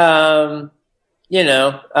 Maybe.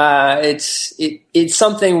 It's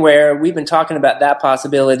something where we've been talking about that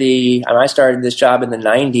possibility. I started this job in the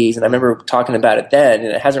 90s, and I remember talking about it then, and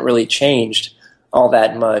it hasn't really changed all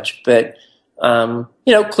that much. But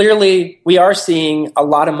clearly we are seeing a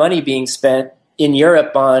lot of money being spent in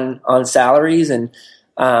Europe on salaries, and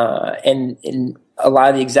a lot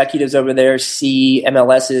of the executives over there see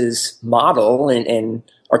MLS's model and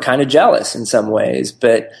are kind of jealous in some ways.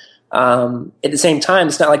 But at the same time,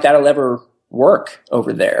 it's not like that'll ever work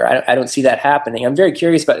over there. I don't see that happening. I'm very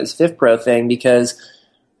curious about this FIFPro thing because,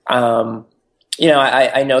 I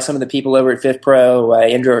know some of the people over at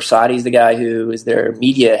FIFPro. Andrew Orsatti is the guy who is their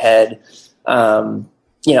media head.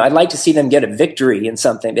 I'd like to see them get a victory in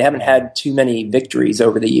something. They haven't had too many victories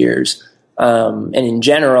over the years. And in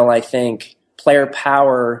general, I think player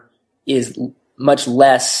power is much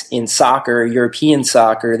less in soccer, European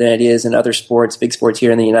soccer, than it is in other sports, big sports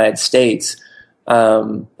here in the United States.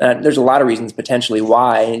 There's a lot of reasons potentially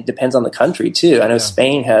why. It depends on the country, too. I know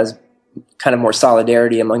Spain has kind of more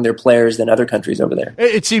solidarity among their players than other countries over there.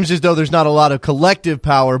 It seems as though there's not a lot of collective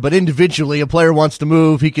power, but individually, a player wants to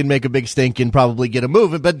move, he can make a big stink and probably get a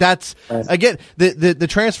move. But that's, again, the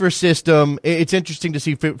transfer system, it's interesting to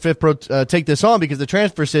see FIFPro take this on because the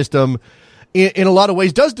transfer system, in a lot of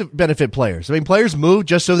ways, does benefit players. I mean, players move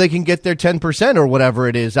just so they can get their 10% or whatever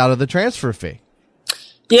it is out of the transfer fee.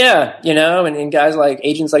 Yeah, and guys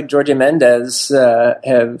agents like Jorge Mendes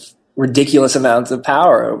have ridiculous amounts of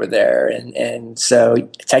power over there. And so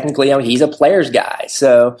technically, he's a player's guy.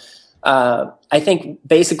 So I think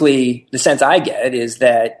basically the sense I get is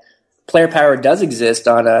that player power does exist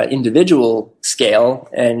on an individual scale.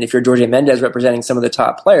 And if you're Jorge Mendes representing some of the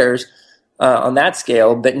top players on that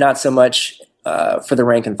scale, but not so much for the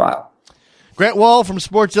rank and file. Grant Wahl from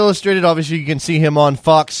Sports Illustrated. Obviously, you can see him on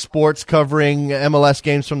Fox Sports covering MLS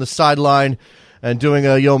games from the sideline and doing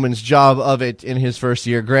a yeoman's job of it in his first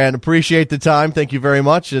year. Grant, appreciate the time. Thank you very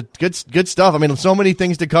much. Good stuff. I mean, so many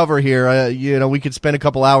things to cover here. We could spend a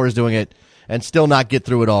couple hours doing it and still not get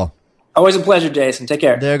through it all. Always a pleasure, Jason. Take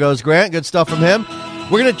care. There goes Grant. Good stuff from him.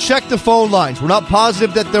 We're going to check the phone lines. We're not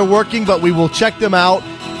positive that they're working, but we will check them out.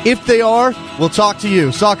 If they are, we'll talk to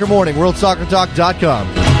you. Soccer Morning,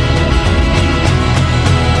 WorldSoccerTalk.com.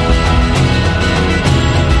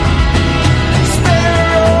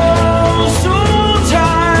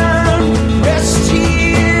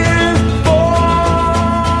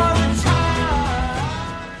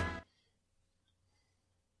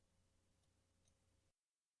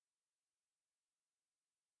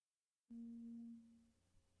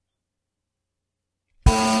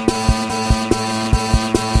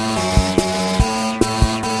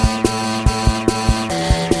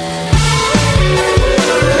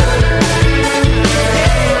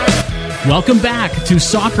 Welcome back to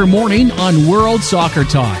Soccer Morning on World Soccer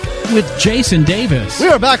Talk with Jason Davis. We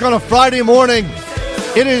are back on a Friday morning.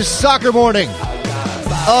 It is Soccer Morning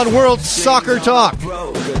on World Soccer Talk.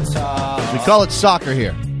 We call it soccer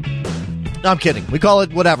here. No, I'm kidding. We call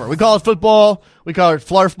it whatever. We call it football. We call it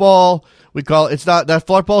flarfball. It's not that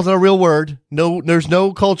flarfball is not a real word. No, there's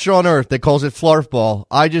no culture on earth that calls it flarfball.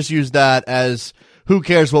 I just use that as who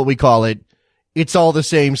cares what we call it. It's all the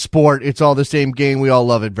same sport. It's all the same game. We all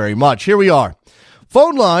love it very much. Here we are.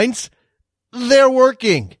 Phone lines, they're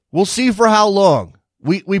working. We'll see for how long.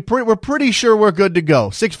 We're pretty sure we're good to go.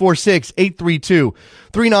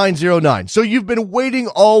 646-832-3909. So you've been waiting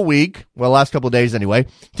all week, well, last couple of days anyway,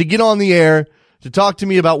 to get on the air, to talk to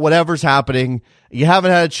me about whatever's happening. You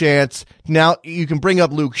haven't had a chance. Now you can bring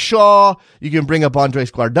up Luke Shaw. You can bring up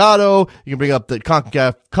Andres Guardado. You can bring up the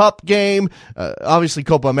CONCACAF Cup game. Obviously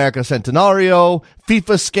Copa America Centenario,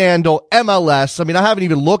 FIFA scandal, MLS. I mean, I haven't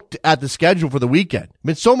even looked at the schedule for the weekend. I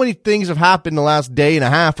mean, so many things have happened in the last day and a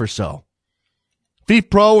half or so.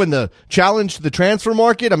 FIFPro and the challenge to the transfer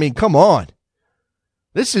market. I mean, come on.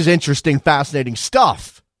 This is interesting, fascinating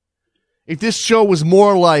stuff. If this show was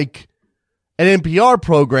more like an NPR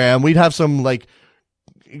program, we'd have some like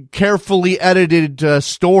carefully edited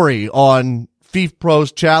story on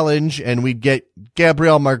FIFPro's challenge, and we'd get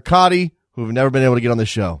Gabriel Marcotti, who have never been able to get on the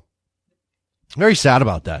show. Very sad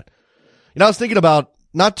about that. You know, I was thinking about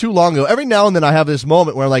not too long ago, every now and then I have this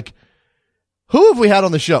moment where like, who have we had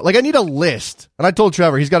on the show? Like, I need a list. And I told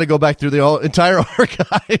Trevor he's got to go back through the whole entire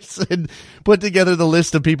archives and put together the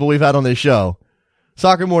list of people we've had on this show.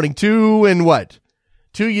 Soccer Morning, 2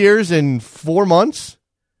 years and 4 months?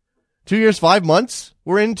 2 years, 5 months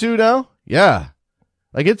we're into now? Yeah.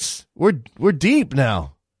 Like we're deep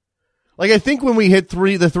now. Like I think when we hit the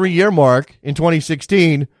 3-year mark in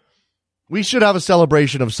 2016, we should have a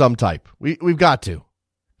celebration of some type. We've got to.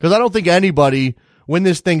 Because I don't think anybody, when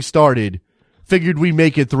this thing started, figured we'd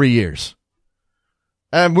make it 3 years.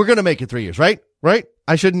 And we're going to make it 3 years, right? Right?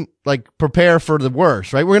 I shouldn't like prepare for the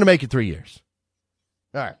worst, right? We're going to make it 3 years.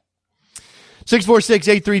 All right.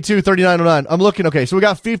 646-832-3909. I'm looking. Okay, so we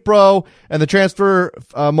got FIFPro and the transfer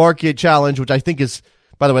market challenge, which I think is,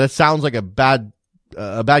 by the way, that sounds like a bad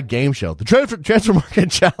game show. The transfer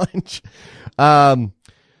market challenge.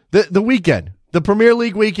 The weekend, the Premier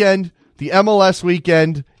League weekend, the MLS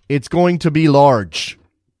weekend, it's going to be large.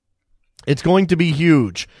 It's going to be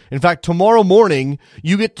huge. In fact, tomorrow morning,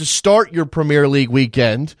 you get to start your Premier League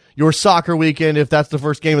weekend, your soccer weekend, if that's the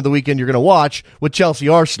first game of the weekend you're going to watch, with Chelsea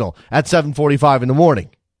Arsenal at 7:45 in the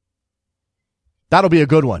morning. That'll be a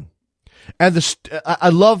good one. And I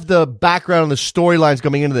love the background and the storylines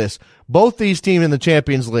coming into this. Both these teams in the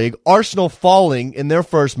Champions League, Arsenal falling in their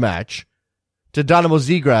first match to Dinamo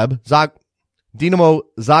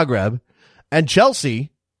Zagreb, and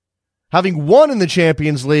Chelsea having won in the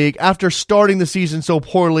Champions League after starting the season so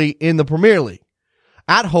poorly in the Premier League.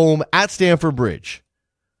 At home, at Stamford Bridge.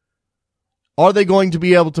 Are they going to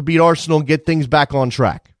be able to beat Arsenal and get things back on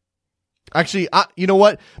track? Actually, you know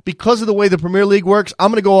what? Because of the way the Premier League works,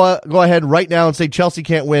 I'm going to go ahead right now and say Chelsea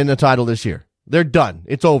can't win a title this year. They're done.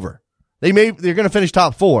 It's over. They're going to finish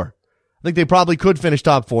top 4. I think they probably could finish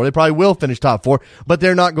top 4. They probably will finish top 4, but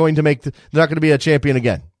they're not going to they're not going to be a champion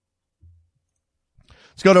again.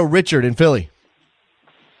 Let's go to Richard in Philly.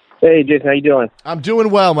 Hey, Jason, how you doing? I'm doing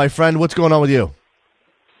well, my friend. What's going on with you?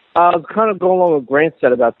 I was kind of going along with Grant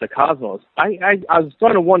said about the Cosmos. I was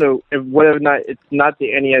starting to wonder whether or not it's not the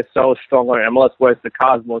NESL stronger MLS, where it's the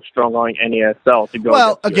Cosmos stronger in NESL to go.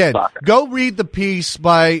 Well, again, go read the piece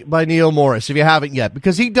by Neil Morris if you haven't yet,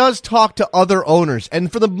 because he does talk to other owners,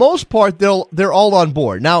 and for the most part, they're all on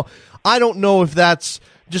board. Now, I don't know if that's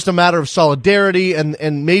just a matter of solidarity,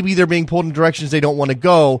 and maybe they're being pulled in directions they don't want to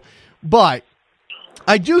go, but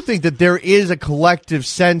I do think that there is a collective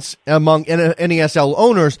sense among NESL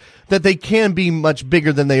owners that they can be much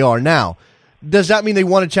bigger than they are now. Does that mean they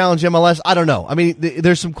want to challenge MLS? I don't know. I mean,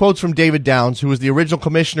 there's some quotes from David Downs, who was the original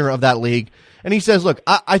commissioner of that league, and he says, look,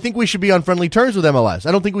 I think we should be on friendly terms with MLS.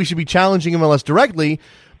 I don't think we should be challenging MLS directly,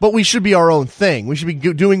 but we should be our own thing. We should be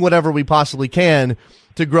doing whatever we possibly can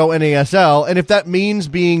to grow NASL, and if that means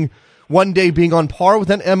one day being on par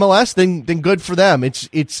with an MLS, then good for them.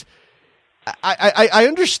 I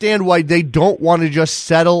understand why they don't want to just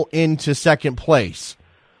settle into second place,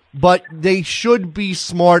 but they should be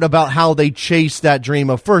smart about how they chase that dream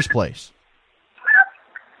of first place.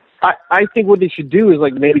 I think what they should do is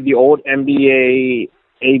like maybe the old NBA,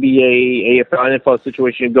 ABA, AFL, NFL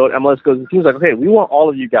situation. MLS goes and teams like, okay, we want all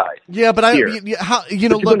of you guys. Yeah, but you're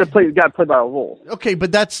going to play. You got to play by our rules. Okay,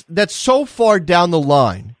 but that's so far down the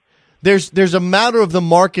line. There's a matter of the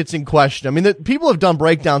markets in question. I mean, people have done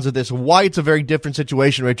breakdowns of this, why it's a very different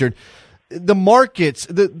situation, Richard. The markets,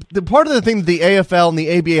 the part of the thing that the AFL and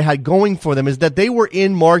the ABA had going for them is that they were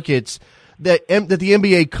in markets that the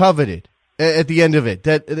NBA coveted at the end of it.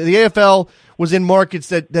 That the AFL was in markets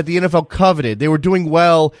that the NFL coveted. They were doing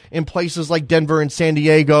well in places like Denver and San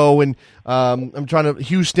Diego and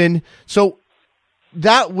Houston. So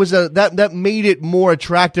that was that made it more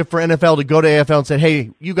attractive for NFL to go to AFL and say, hey,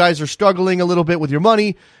 you guys are struggling a little bit with your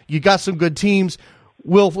money. You got some good teams.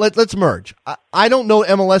 Let's merge. I don't know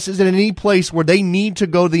MLS is in any place where they need to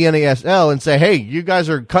go to the NASL and say, hey, you guys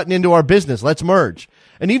are cutting into our business. Let's merge.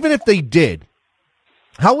 And even if they did,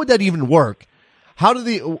 how would that even work?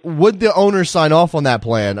 Would the owner sign off on that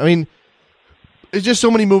plan? I mean, there's just so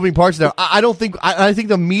many moving parts there. I think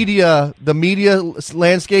the media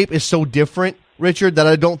landscape is so different, Richard, that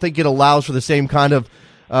I don't think it allows for the same kind of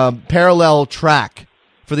parallel track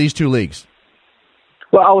for these two leagues.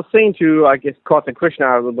 Well, I was saying to, I guess, Carson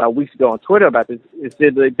Krishna about weeks ago on Twitter about this, is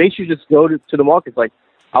that they should just go to the markets. Like,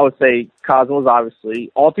 I would say Cosmos,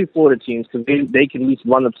 obviously, all three Florida teams, because they can at least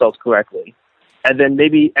run themselves correctly. And then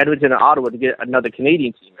maybe Edmonton and Ottawa to get another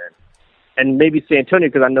Canadian team in. And maybe San Antonio,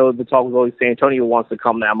 because I know the talk was always San Antonio wants to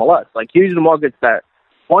come to MLS. Like, here's the markets that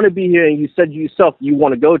want to be here, and you said yourself you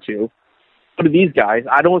want to go to. Go to these guys.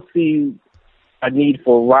 I don't see a need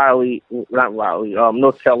for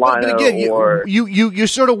North Carolina. But again, you're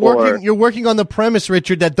sort of working. You're working on the premise,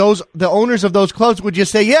 Richard, that the owners of those clubs would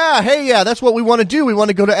just say, "Yeah, that's what we want to do. We want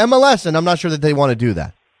to go to MLS," and I'm not sure that they want to do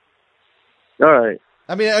that. All right.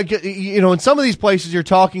 I mean, in some of these places, you're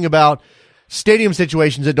talking about stadium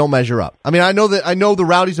situations that don't measure up. I mean, I know the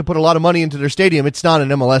Rowdies have put a lot of money into their stadium. It's not an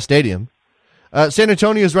MLS stadium. San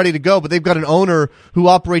Antonio is ready to go, but they've got an owner who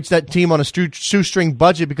operates that team on a shoestring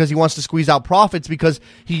budget because he wants to squeeze out profits because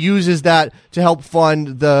he uses that to help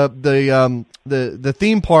fund the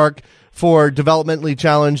theme park for developmentally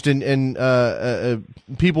challenged and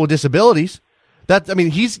people with disabilities.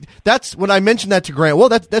 That's when I mentioned that to Grant. Well,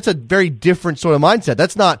 that's a very different sort of mindset.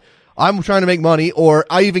 That's not I'm trying to make money or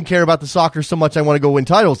I even care about the soccer so much I want to go win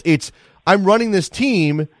titles. It's I'm running this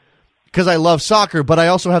team because I love soccer, but I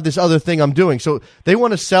also have this other thing I'm doing. So they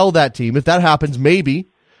want to sell that team. If that happens, maybe.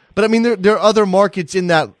 But I mean, there are other markets in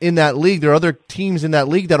that league. There are other teams in that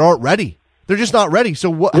league that aren't ready. They're just not ready.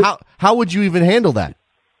 So how would you even handle that?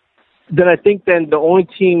 Then I think the only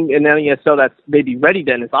team in the NASL that's maybe ready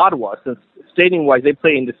then is Ottawa, since stadium-wise they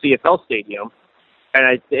play in the CFL stadium,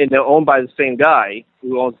 and they're owned by the same guy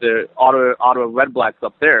who owns the Ottawa Red Blacks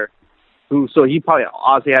up there. So he probably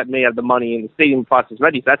may have the money in the stadium process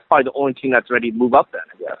ready. So that's probably the only team that's ready to move up then,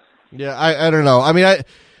 I guess. Yeah, I don't know. I mean,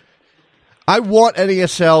 I want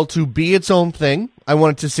NASL to be its own thing. I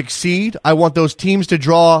want it to succeed. I want those teams to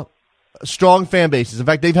draw strong fan bases. In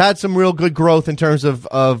fact, they've had some real good growth in terms of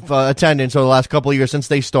attendance over the last couple of years since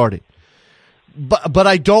they started. But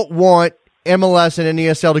I don't want MLS and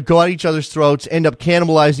NASL to go at each other's throats, end up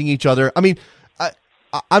cannibalizing each other. I mean,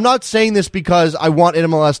 I'm not saying this because I want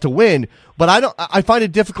MLS to win, but I find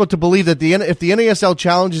it difficult to believe that if the NASL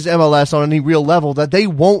challenges MLS on any real level, that they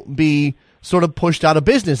won't be sort of pushed out of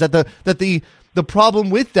business. That the problem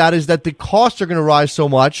with that is that the costs are going to rise so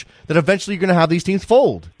much that eventually you're going to have these teams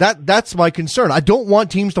fold. That's my concern. I don't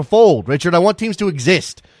want teams to fold, Richard. I want teams to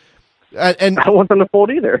exist. And I don't want them to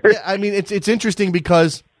fold either. Yeah, I mean, it's interesting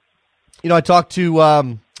because I talked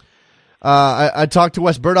to. I talked to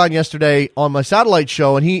Wes Burdine yesterday on my satellite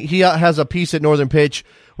show, and he has a piece at Northern Pitch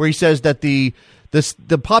where he says that the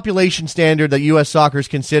population standard that U.S. Soccer is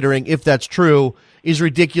considering, if that's true, is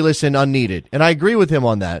ridiculous and unneeded. And I agree with him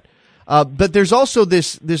on that. But there's also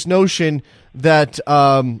this notion that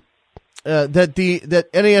that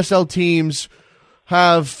NASL teams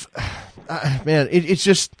have, it's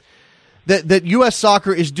just that U.S.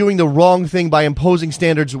 Soccer is doing the wrong thing by imposing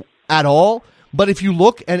standards at all. But if you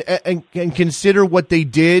look and consider what they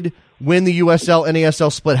did when the USL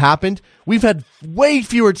NASL split happened, we've had way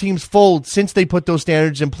fewer teams fold since they put those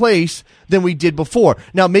standards in place than we did before.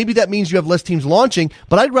 Now, maybe that means you have less teams launching,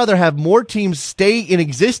 but I'd rather have more teams stay in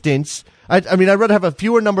existence. I mean, I'd rather have a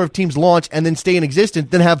fewer number of teams launch and then stay in existence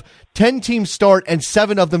than have 10 teams start and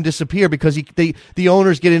 7 of them disappear because the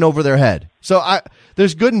owners get in over their head. So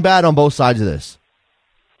there's good and bad on both sides of this.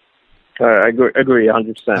 I agree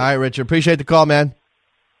 100%. All right, Richard. Appreciate the call, man.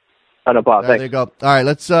 No problem. There you go. All right,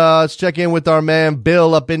 let's check in with our man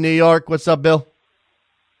Bill up in New York. What's up, Bill?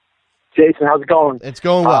 Jason, how's it going? It's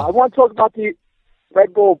going well. I want to talk about the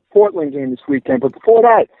Red Bull Portland game this weekend, but before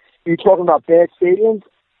that, you were talking about bad stadiums.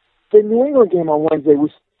 The New England game on Wednesday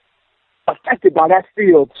was affected by that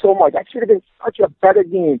field so much. That should have been such a better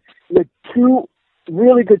game. With 2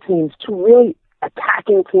 really good teams, 2 really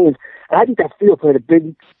attacking teams, and I think that field played a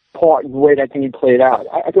big part in the way that game played out.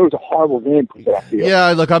 I thought it was a horrible game for that field. Yeah,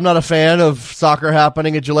 look, I'm not a fan of soccer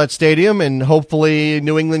happening at Gillette Stadium, and hopefully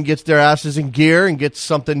New England gets their asses in gear and gets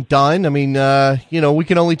something done. I mean, we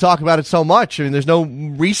can only talk about it so much. I mean, there's no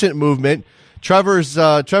recent movement. Trevor's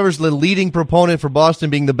the leading proponent for Boston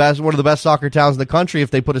being one of the best soccer towns in the country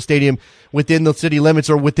if they put a stadium within the city limits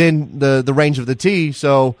or within the range of the tee.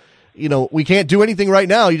 So, we can't do anything right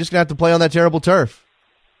now. You're just going to have to play on that terrible turf.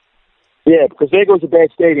 Yeah, because there goes a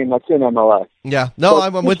bad stadium that's in MLS. Yeah, no,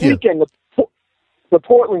 I'm with you. This weekend, the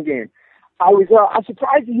Portland game, I was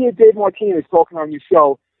surprised to hear Dave Martinez talking on your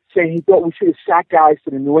show saying he thought we should have sat guys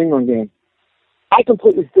for the New England game. I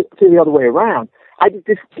completely see the other way around. I think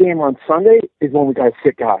this game on Sunday is when we got to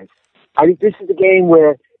sit guys. I think this is the game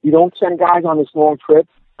where you don't send guys on this long trip.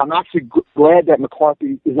 I'm actually glad that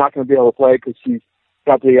McCarthy is not going to be able to play because he's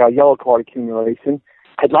got the yellow card accumulation.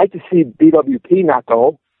 I'd like to see BWP not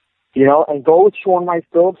go. And go with Sean Rice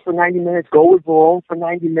Phillips for 90 minutes. Go with Barone for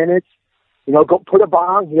 90 minutes. Go put a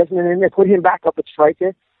bomb. He hasn't been in there. Put him back up at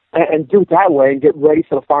striker and do it that way and get ready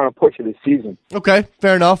for the final push of the season. Okay,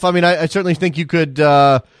 fair enough. I mean, I certainly think you could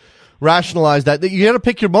rationalize that. You got to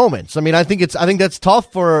pick your moments. I mean, I think that's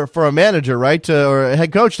tough for a manager, right, or a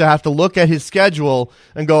head coach to have to look at his schedule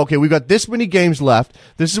and go, okay, we've got this many games left.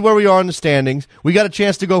 This is where we are in the standings. We got a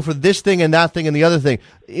chance to go for this thing and that thing and the other thing.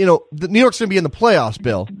 New York's going to be in the playoffs,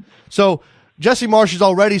 Bill. So Jesse Marsch is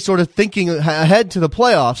already sort of thinking ahead to the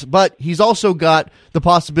playoffs, but he's also got the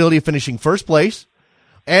possibility of finishing first place.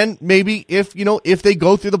 And maybe if they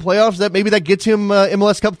go through the playoffs, that gets him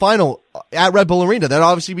MLS Cup final at Red Bull Arena. That'd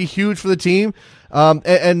obviously be huge for the team,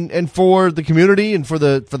 and for the community and for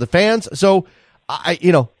the fans. So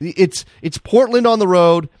it's Portland on the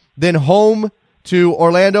road, then home to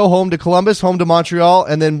Orlando, home to Columbus, home to Montreal,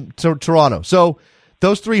 and then to Toronto. So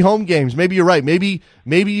those 3 home games, maybe you're right. Maybe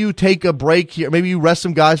you take a break here. Maybe you rest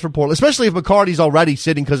some guys for Portland, especially if McCarty's already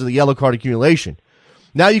sitting because of the yellow card accumulation.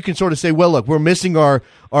 Now you can sort of say, well, look, we're missing our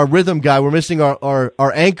rhythm guy. We're missing our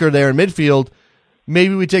anchor there in midfield.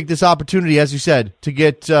 Maybe we take this opportunity, as you said, to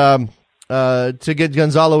get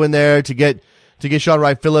Gonzalo in there, to get Sean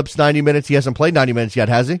Wright Phillips 90 minutes. He hasn't played 90 minutes yet,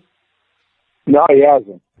 has he? No, he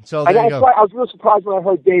hasn't. So there you go. I was real surprised when I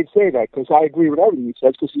heard Dave say that because I agree with everything he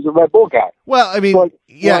says because he's a Red Bull guy. Well, I mean,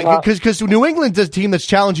 because New England's a team that's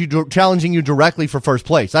challenging you directly for first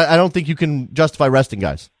place. I don't think you can justify resting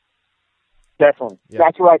guys. Definitely. Yeah.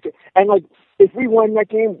 That's right. And, if we win that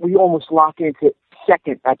game, we almost lock into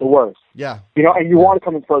second at the worst. Yeah. And you want to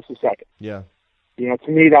come in first or second. Yeah.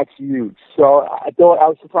 To me, that's huge. So I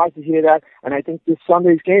was surprised to hear that, and I think this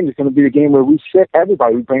Sunday's game is going to be the game where we sit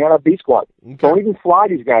everybody. We bring out our B squad. Okay. Don't even fly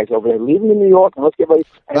these guys over there. Leave them in New York, and let's get ready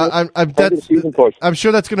for the season push. I'm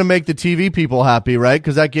sure that's going to make the TV people happy, right?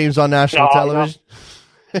 Because that game's on national television.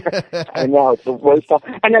 I know. It's the worst stuff.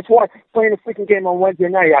 And that's why playing a freaking game on Wednesday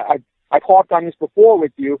night, I've harped on this before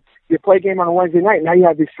with you. You play a game on a Wednesday night, now you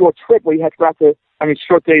have this short trip where you have to go out to,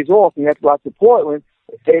 short days off, and you have to go out to Portland.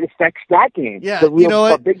 It affects that game. Yeah,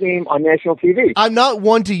 a big game on national TV. I'm not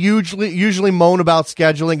one to usually moan about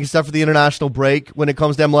scheduling, except for the international break when it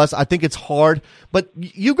comes to MLS. I think it's hard, but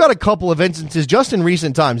you've got a couple of instances just in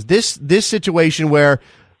recent times. This situation where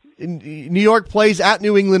New York plays at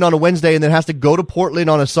New England on a Wednesday and then has to go to Portland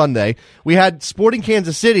on a Sunday. We had Sporting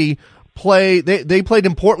Kansas City they played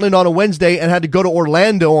in Portland on a Wednesday and had to go to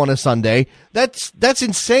Orlando on a Sunday. That's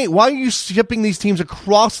insane. Why are you shipping these teams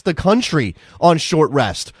across the country on short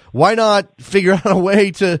rest? Why not figure out a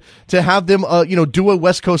way to have them do a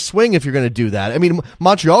West Coast swing if you're going to do that? I mean,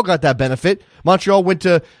 Montreal got that benefit. Montreal went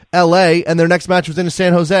to LA and their next match was in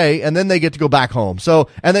San Jose, and then they get to go back home. So,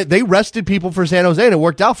 and they rested people for San Jose and it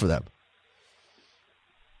worked out for them.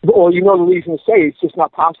 Well, the reason to say it's just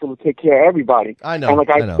not possible to take care of everybody. I know. And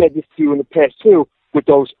I said this to you in the past too, with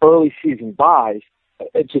those early season buys,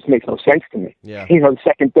 it just makes no sense to me. Yeah. The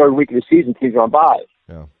second, third week of the season, teams are on bye.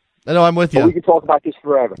 Yeah. I know, I'm with you. But we can talk about this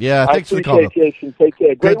forever. Yeah, thanks for the call. Jason. Take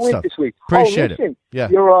care. Great week stuff. this week. Appreciate listen, it. Yeah.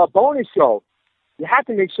 Your bonus show, you have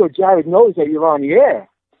to make sure Jared knows that you're on the air.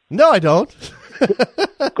 No, I don't.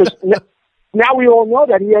 Because now we all know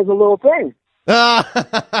that he has a little thing.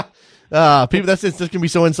 People, that's going to be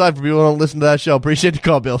so inside for people who don't listen to that show. Appreciate the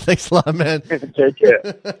call, Bill. Thanks a lot, man. Take care.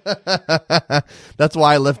 That's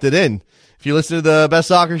why I left it in. If you listen to the Best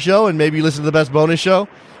Soccer Show and maybe you listen to the Best Bonus Show,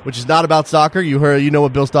 which is not about soccer, you know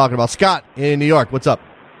what Bill's talking about. Scott in New York, what's up?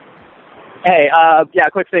 Hey,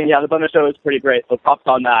 quick thing. Yeah, the bonus show is pretty great, so props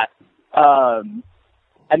on that.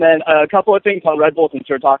 And then a couple of things on Red Bull since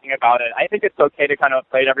you're talking about it. I think it's okay to kind of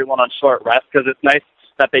play everyone on short rest because it's nice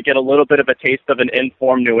that they get a little bit of a taste of an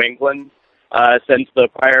in-form New England since the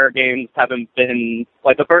prior games haven't been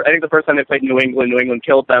like I think the first time they played New England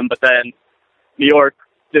killed them, but then New York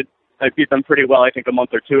beat them pretty well, I think, a month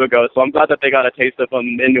or two ago. So I'm glad that they got a taste of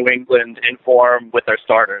them in New England in form with their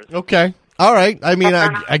starters. Okay. All right. I mean,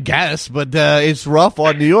 I guess, but it's rough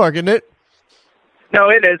on New York, isn't it? No,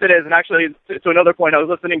 it is. And actually, to another point, I was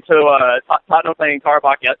listening to Tottenham playing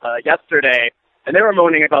Karabakh yesterday, and they were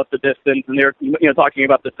moaning about the distance, and they were talking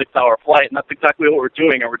about the 6-hour flight, and that's exactly what we're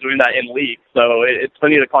doing, and we're doing that in league. So it's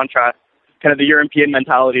funny to contrast kind of the European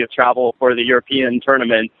mentality of travel for the European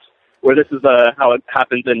tournaments, where this is how it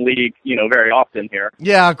happens in league, very often here.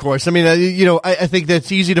 Yeah, of course. I mean, I think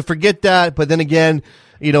that's easy to forget that, but then again,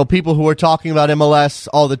 people who are talking about MLS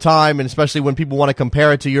all the time, and especially when people want to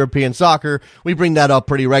compare it to European soccer, we bring that up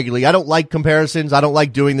pretty regularly. I don't like comparisons. I don't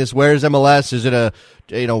like doing this. Where's MLS? Is it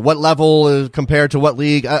what level is compared to what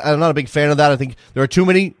league? I'm not a big fan of that. I think there are too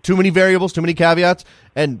many variables, too many caveats,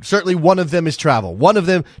 and certainly one of them is travel.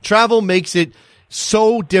 Travel makes it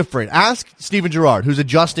so different. Ask Steven Gerrard, who's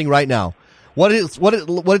adjusting right now, what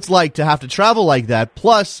it's like to have to travel like that,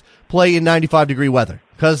 plus play in 95-degree weather.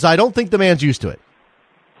 Because I don't think the man's used to it.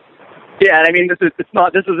 Yeah, and I mean, this is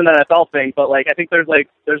an NFL thing, but I think there's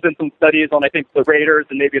been some studies on, I think, the Raiders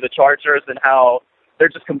and maybe the Chargers and how they're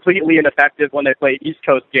just completely ineffective when they play East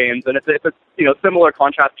Coast games, and it's similar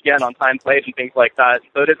contrast again on time played and things like that.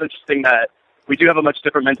 So it is interesting that we do have a much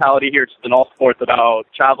different mentality here just in all sports about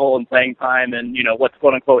travel and playing time and what's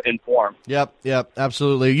quote unquote in form. Yep,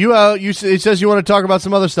 absolutely. It says you want to talk about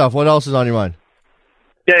some other stuff. What else is on your mind?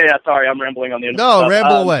 Yeah. Sorry, I'm rambling on the internet. No,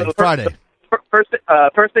 ramble away. So Friday.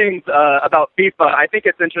 First things about FIFA. I think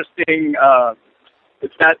it's interesting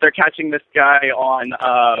it's that they're catching this guy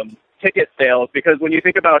on ticket sales, because when you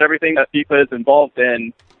think about everything that FIFA is involved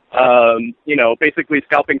in, basically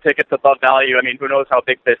scalping tickets above value. I mean, who knows how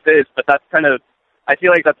big this is, but I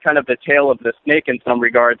feel like that's kind of the tail of the snake in some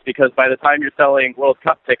regards, because by the time you're selling World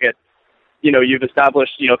Cup tickets, you've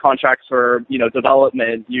established, contracts for,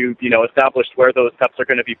 development, you've, established where those cups are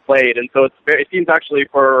going to be played. And so it seems actually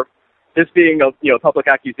for this being a public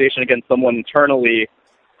accusation against someone internally,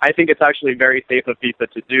 I think it's actually very safe of FIFA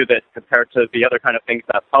to do this compared to the other kind of things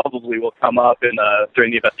that probably will come up during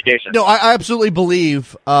the investigation. No, I absolutely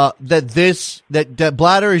believe that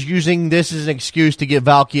Blatter is using this as an excuse to get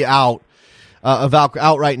Valky out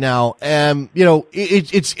right now.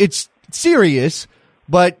 It's serious,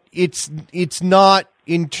 but it's not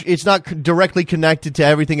directly connected to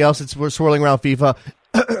everything else that's swirling around FIFA.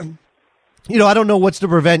 I don't know what's to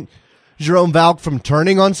prevent Jerome Valk from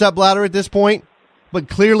turning on Sepp Blatter at this point. But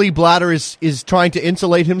clearly Blatter is trying to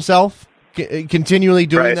insulate himself, continually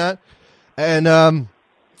doing that. And, I'm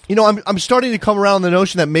starting to come around the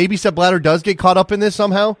notion that maybe Sepp Blatter does get caught up in this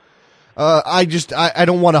somehow. I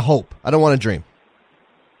don't want to hope. I don't want to dream.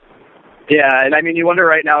 Yeah, and I mean, you wonder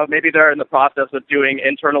right now, maybe they're in the process of doing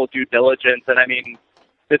internal due diligence. And I mean,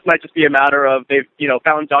 this might just be a matter of they've,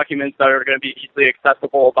 found documents that are going to be easily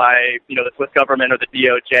accessible by, the Swiss government or the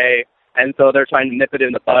DOJ. And so they're trying to nip it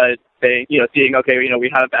in the bud, seeing, okay,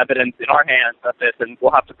 we have evidence in our hands of this, and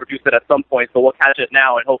we'll have to produce it at some point, so we'll catch it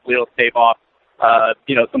now, and hopefully it'll stave off,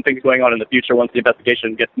 some things going on in the future once the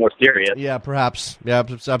investigation gets more serious. Yeah, perhaps. Yeah,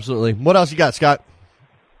 absolutely. What else you got, Scott?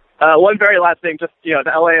 One very last thing, just, the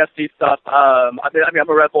LAFC stuff. I'm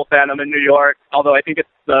a Red Bull fan. I'm in New York, although I think it's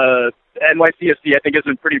the NYCFC, I think, has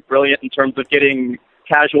been pretty brilliant in terms of getting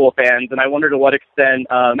casual fans, and I wonder to what extent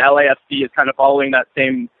LAFC is kind of following that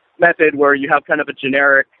same method where you have kind of a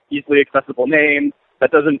generic, easily accessible name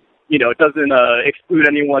that doesn't exclude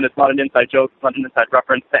anyone. It's not an inside joke. It's not an inside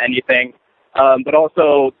reference to anything. But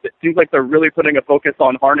also, it seems like they're really putting a focus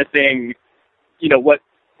on harnessing,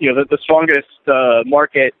 the strongest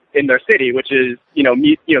market in their city, which is,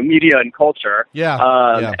 media and culture.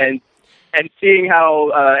 Yeah. And seeing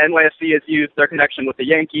how NYFC has used their connection with the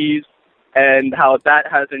Yankees and how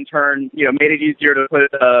that has in turn, made it easier to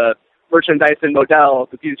put merchandise in Modell's.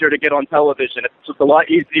 It's easier to get on television. It's just a lot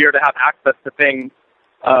easier to have access to things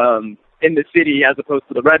in the city as opposed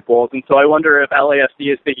to the Red Bulls. And so I wonder if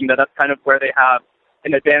LAFC is thinking that that's kind of where they have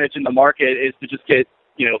an advantage in the market, is to just get,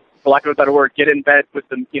 for lack of a better word, get in bed with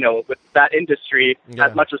the, with that industry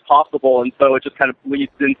as much as possible. And so it just kind of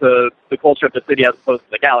bleeds into the culture of the city as opposed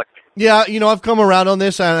to the Galaxy. Yeah, I've come around on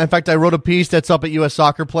this. In fact, I wrote a piece that's up at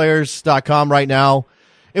ussoccerplayers.com right now,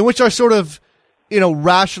 in which I sort of,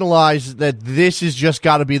 rationalize that this has just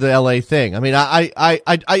got to be the LA thing. I mean, I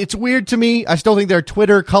it's weird to me. I still think their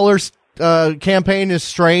Twitter colors campaign is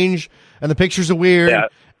strange, and the pictures are weird,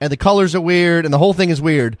 and the colors are weird, and the whole thing is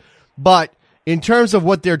weird. But in terms of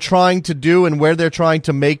what they're trying to do and where they're trying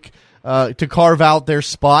to make to carve out their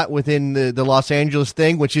spot within the Los Angeles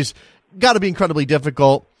thing, which is got to be incredibly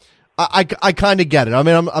difficult. I kind of get it. I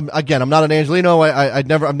mean, I'm not an Angelino. I've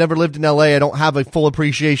never lived in LA. I don't have a full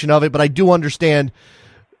appreciation of it, but I do understand,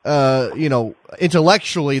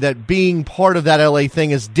 intellectually that being part of that LA thing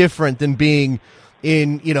is different than being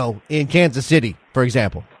in Kansas City, for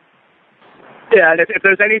example. Yeah, and if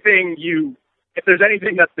there's anything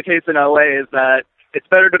that's the case in LA, is that it's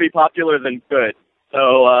better to be popular than good.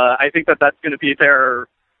 So I think that's going to be their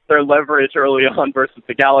leverage early on versus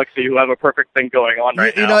the Galaxy, who have a perfect thing going on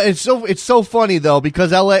right now. It's so funny though,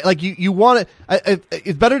 because LA, like you want it.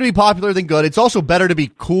 It's better to be popular than good. It's also better to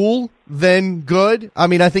be cool than good. I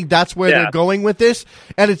mean, I think that's where they're going with this,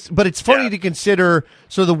 but it's funny to consider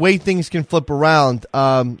so the way things can flip around.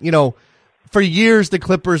 For years the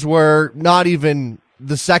Clippers were not even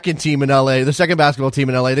the second team in LA, the second basketball team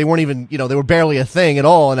in LA. They weren't even, they were barely a thing at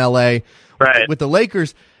all in LA with the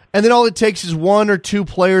Lakers. And then all it takes is one or two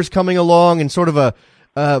players coming along and sort of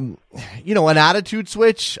an attitude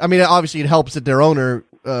switch. I mean, obviously it helps that their owner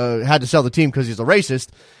had to sell the team because he's a racist.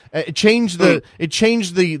 It changed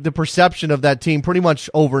the perception of that team pretty much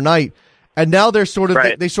overnight. And now they're sort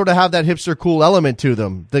of they sort of have that hipster cool element to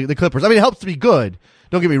them. The Clippers. I mean, it helps to be good.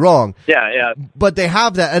 Don't get me wrong. Yeah. But they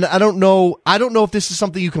have that, and I don't know if this is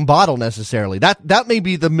something you can bottle necessarily. That may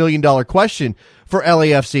be the $1 million question for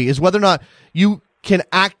LAFC, is whether or not you can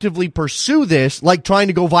actively pursue this, like trying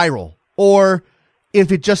to go viral, or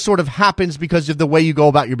if it just sort of happens because of the way you go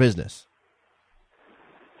about your business.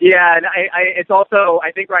 Yeah, and it's also,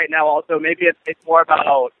 I think right now also maybe it's more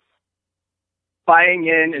about buying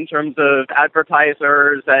in terms of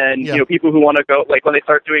advertisers and people who want to go, like when they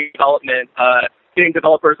start doing development, getting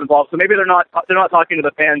developers involved. So maybe they're not talking to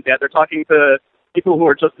the fans yet. They're talking to people who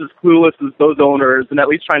are just as clueless as those owners, and at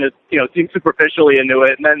least trying to seem superficially into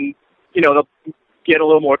it, and then they'll get a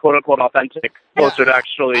little more quote-unquote authentic closer to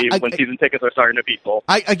actually when season tickets are starting to be sold.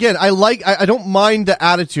 I don't mind the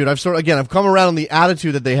attitude. I've come around on the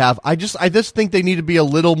attitude that they have. I just think they need to be a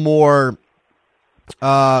little more,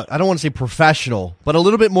 I don't want to say professional, but a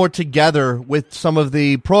little bit more together with some of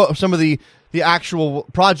the actual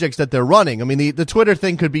projects that they're running. I mean, the Twitter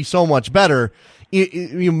thing could be so much better.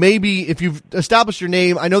 Maybe if you've established your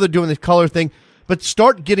name, I know they're doing this color thing, but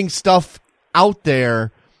start getting stuff out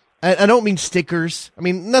there. I don't mean stickers. I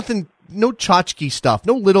mean, nothing, no tchotchke stuff,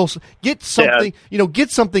 no little, get something,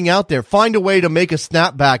 get something out there. Find a way to make a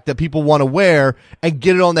snapback that people want to wear and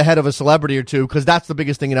get it on the head of a celebrity or two, because that's the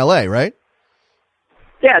biggest thing in LA, right?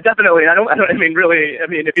 Yeah, definitely.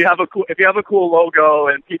 If you have a cool logo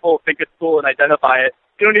and people think it's cool and identify it,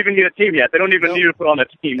 you don't even need a team yet. They don't even need to put on a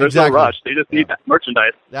team. There's no rush. They just need that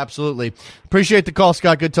merchandise. Absolutely. Appreciate the call,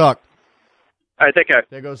 Scott. Good talk. All right, take care.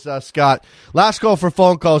 There goes Scott. Last call for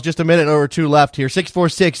phone calls. Just a minute or two left here.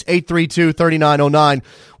 646-832-3909.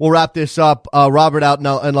 We'll wrap this up. Robert out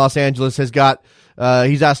in Los Angeles has got.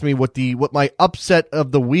 He's asked me what my upset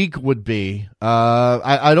of the week would be.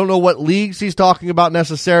 I don't know what leagues he's talking about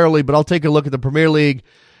necessarily, but I'll take a look at the Premier League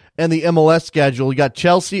and the MLS schedule. You got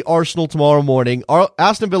Chelsea, Arsenal tomorrow morning.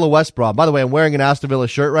 Aston Villa, West Brom. By the way, I'm wearing an Aston Villa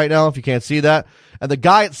shirt right now, if you can't see that. And the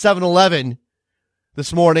guy at 7-Eleven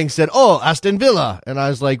this morning said, "Oh, Aston Villa." And I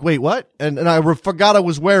was like, wait, what? And I forgot I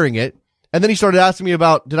was wearing it. And then he started asking me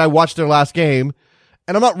about, did I watch their last game?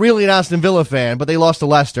 And I'm not really an Aston Villa fan, but they lost to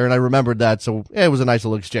Leicester, and I remembered that. So it was a nice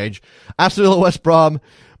little exchange. Aston Villa, West Brom,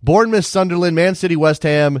 Bournemouth, Sunderland, Man City, West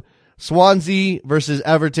Ham, Swansea versus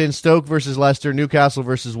Everton, Stoke versus Leicester, Newcastle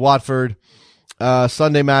versus Watford.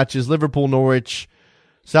 Sunday matches, Liverpool, Norwich,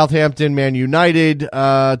 Southampton, Man United,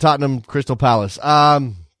 Tottenham, Crystal Palace.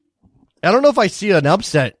 I don't know if I see an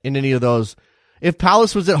upset in any of those. If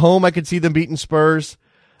Palace was at home, I could see them beating Spurs.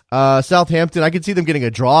 Southampton, I could see them getting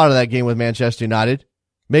a draw out of that game with Manchester United.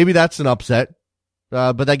 Maybe that's an upset.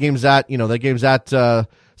 But that game's at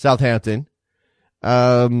Southampton.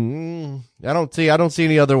 I don't see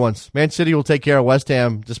any other ones. Man City will take care of West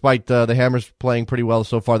Ham, despite the Hammers playing pretty well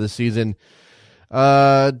so far this season.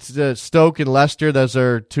 Stoke and Leicester, those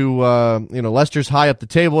are two, Leicester's high up the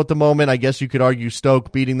table at the moment. I guess you could argue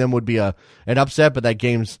Stoke beating them would be an upset, but that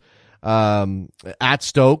game's at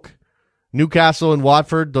Stoke. Newcastle and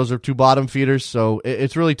Watford, those are two bottom feeders, so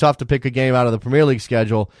it's really tough to pick a game out of the Premier League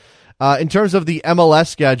schedule. In terms of the MLS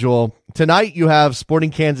schedule, tonight you have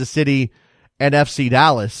Sporting Kansas City and FC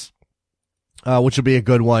Dallas, which will be a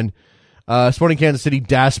good one. Sporting Kansas City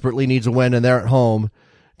desperately needs a win, and they're at home.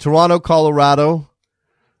 Toronto, Colorado,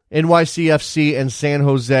 NYCFC and San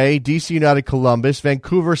Jose, DC United, Columbus,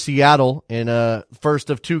 Vancouver, Seattle in first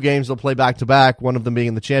of two games they'll play back-to-back, one of them being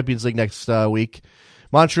in the Champions League next week.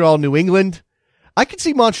 Montreal, New England. I could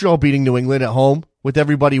see Montreal beating New England at home with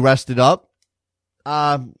everybody rested up.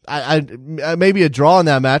 Maybe a draw in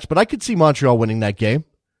that match, but I could see Montreal winning that game.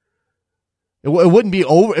 It wouldn't be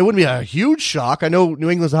over. It wouldn't be a huge shock. I know New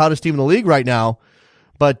England's the hottest team in the league right now,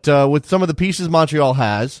 but with some of the pieces Montreal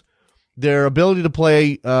has, their ability to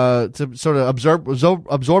play to sort of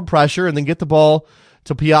absorb pressure and then get the ball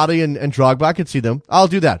to Piatti and Drogba, I could see them. I'll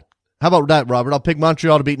do that. How about that, Robert? I'll pick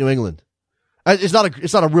Montreal to beat New England. It's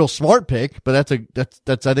not a real smart pick, but that's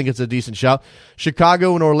I think it's a decent shout.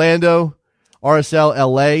 Chicago and Orlando, RSL,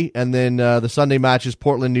 LA, and then the Sunday matches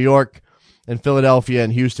Portland, New York, and Philadelphia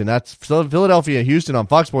and Houston. That's Philadelphia and Houston on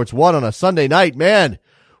Fox Sports 1 on a Sunday night, man.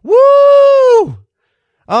 Woo! No,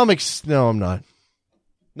 I'm not.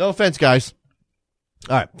 No offense, guys.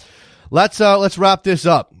 All right, let's wrap this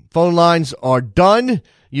up. Phone lines are done.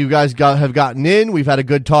 You guys have gotten in. We've had a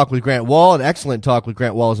good talk with Grant Wahl, an excellent talk with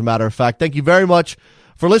Grant Wahl, as a matter of fact. Thank you very much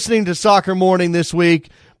for listening to Soccer Morning this week.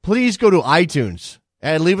 Please go to iTunes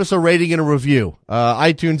and leave us a rating and a review.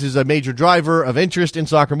 iTunes is a major driver of interest in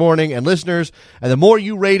Soccer Morning and listeners. And the more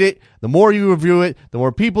you rate it, the more you review it, the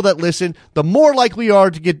more people that listen, the more likely we are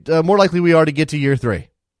to get to year 3.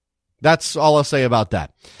 That's all I'll say about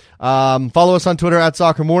that. Follow us on Twitter at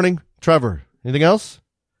Soccer Morning. Trevor, anything else?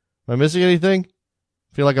 Am I missing anything?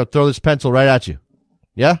 I feel like I'll throw this pencil right at you.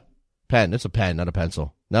 Yeah? Pen. It's a pen, not a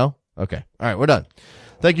pencil. No? Okay. All right, we're done.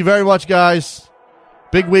 Thank you very much, guys.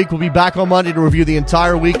 Big week. We'll be back on Monday to review the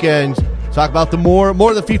entire weekend. Talk about the more of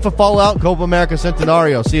the FIFA fallout, Copa America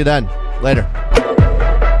Centenario. See you then. Later.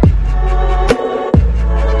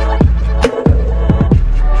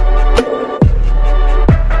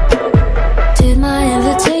 Did my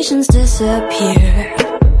invitations disappear?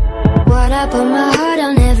 What I put my heart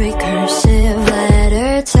on every cursive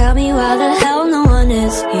letter. Tell me why the hell no one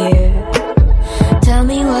is here. Tell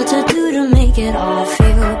me what to do to make it all feel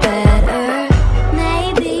better.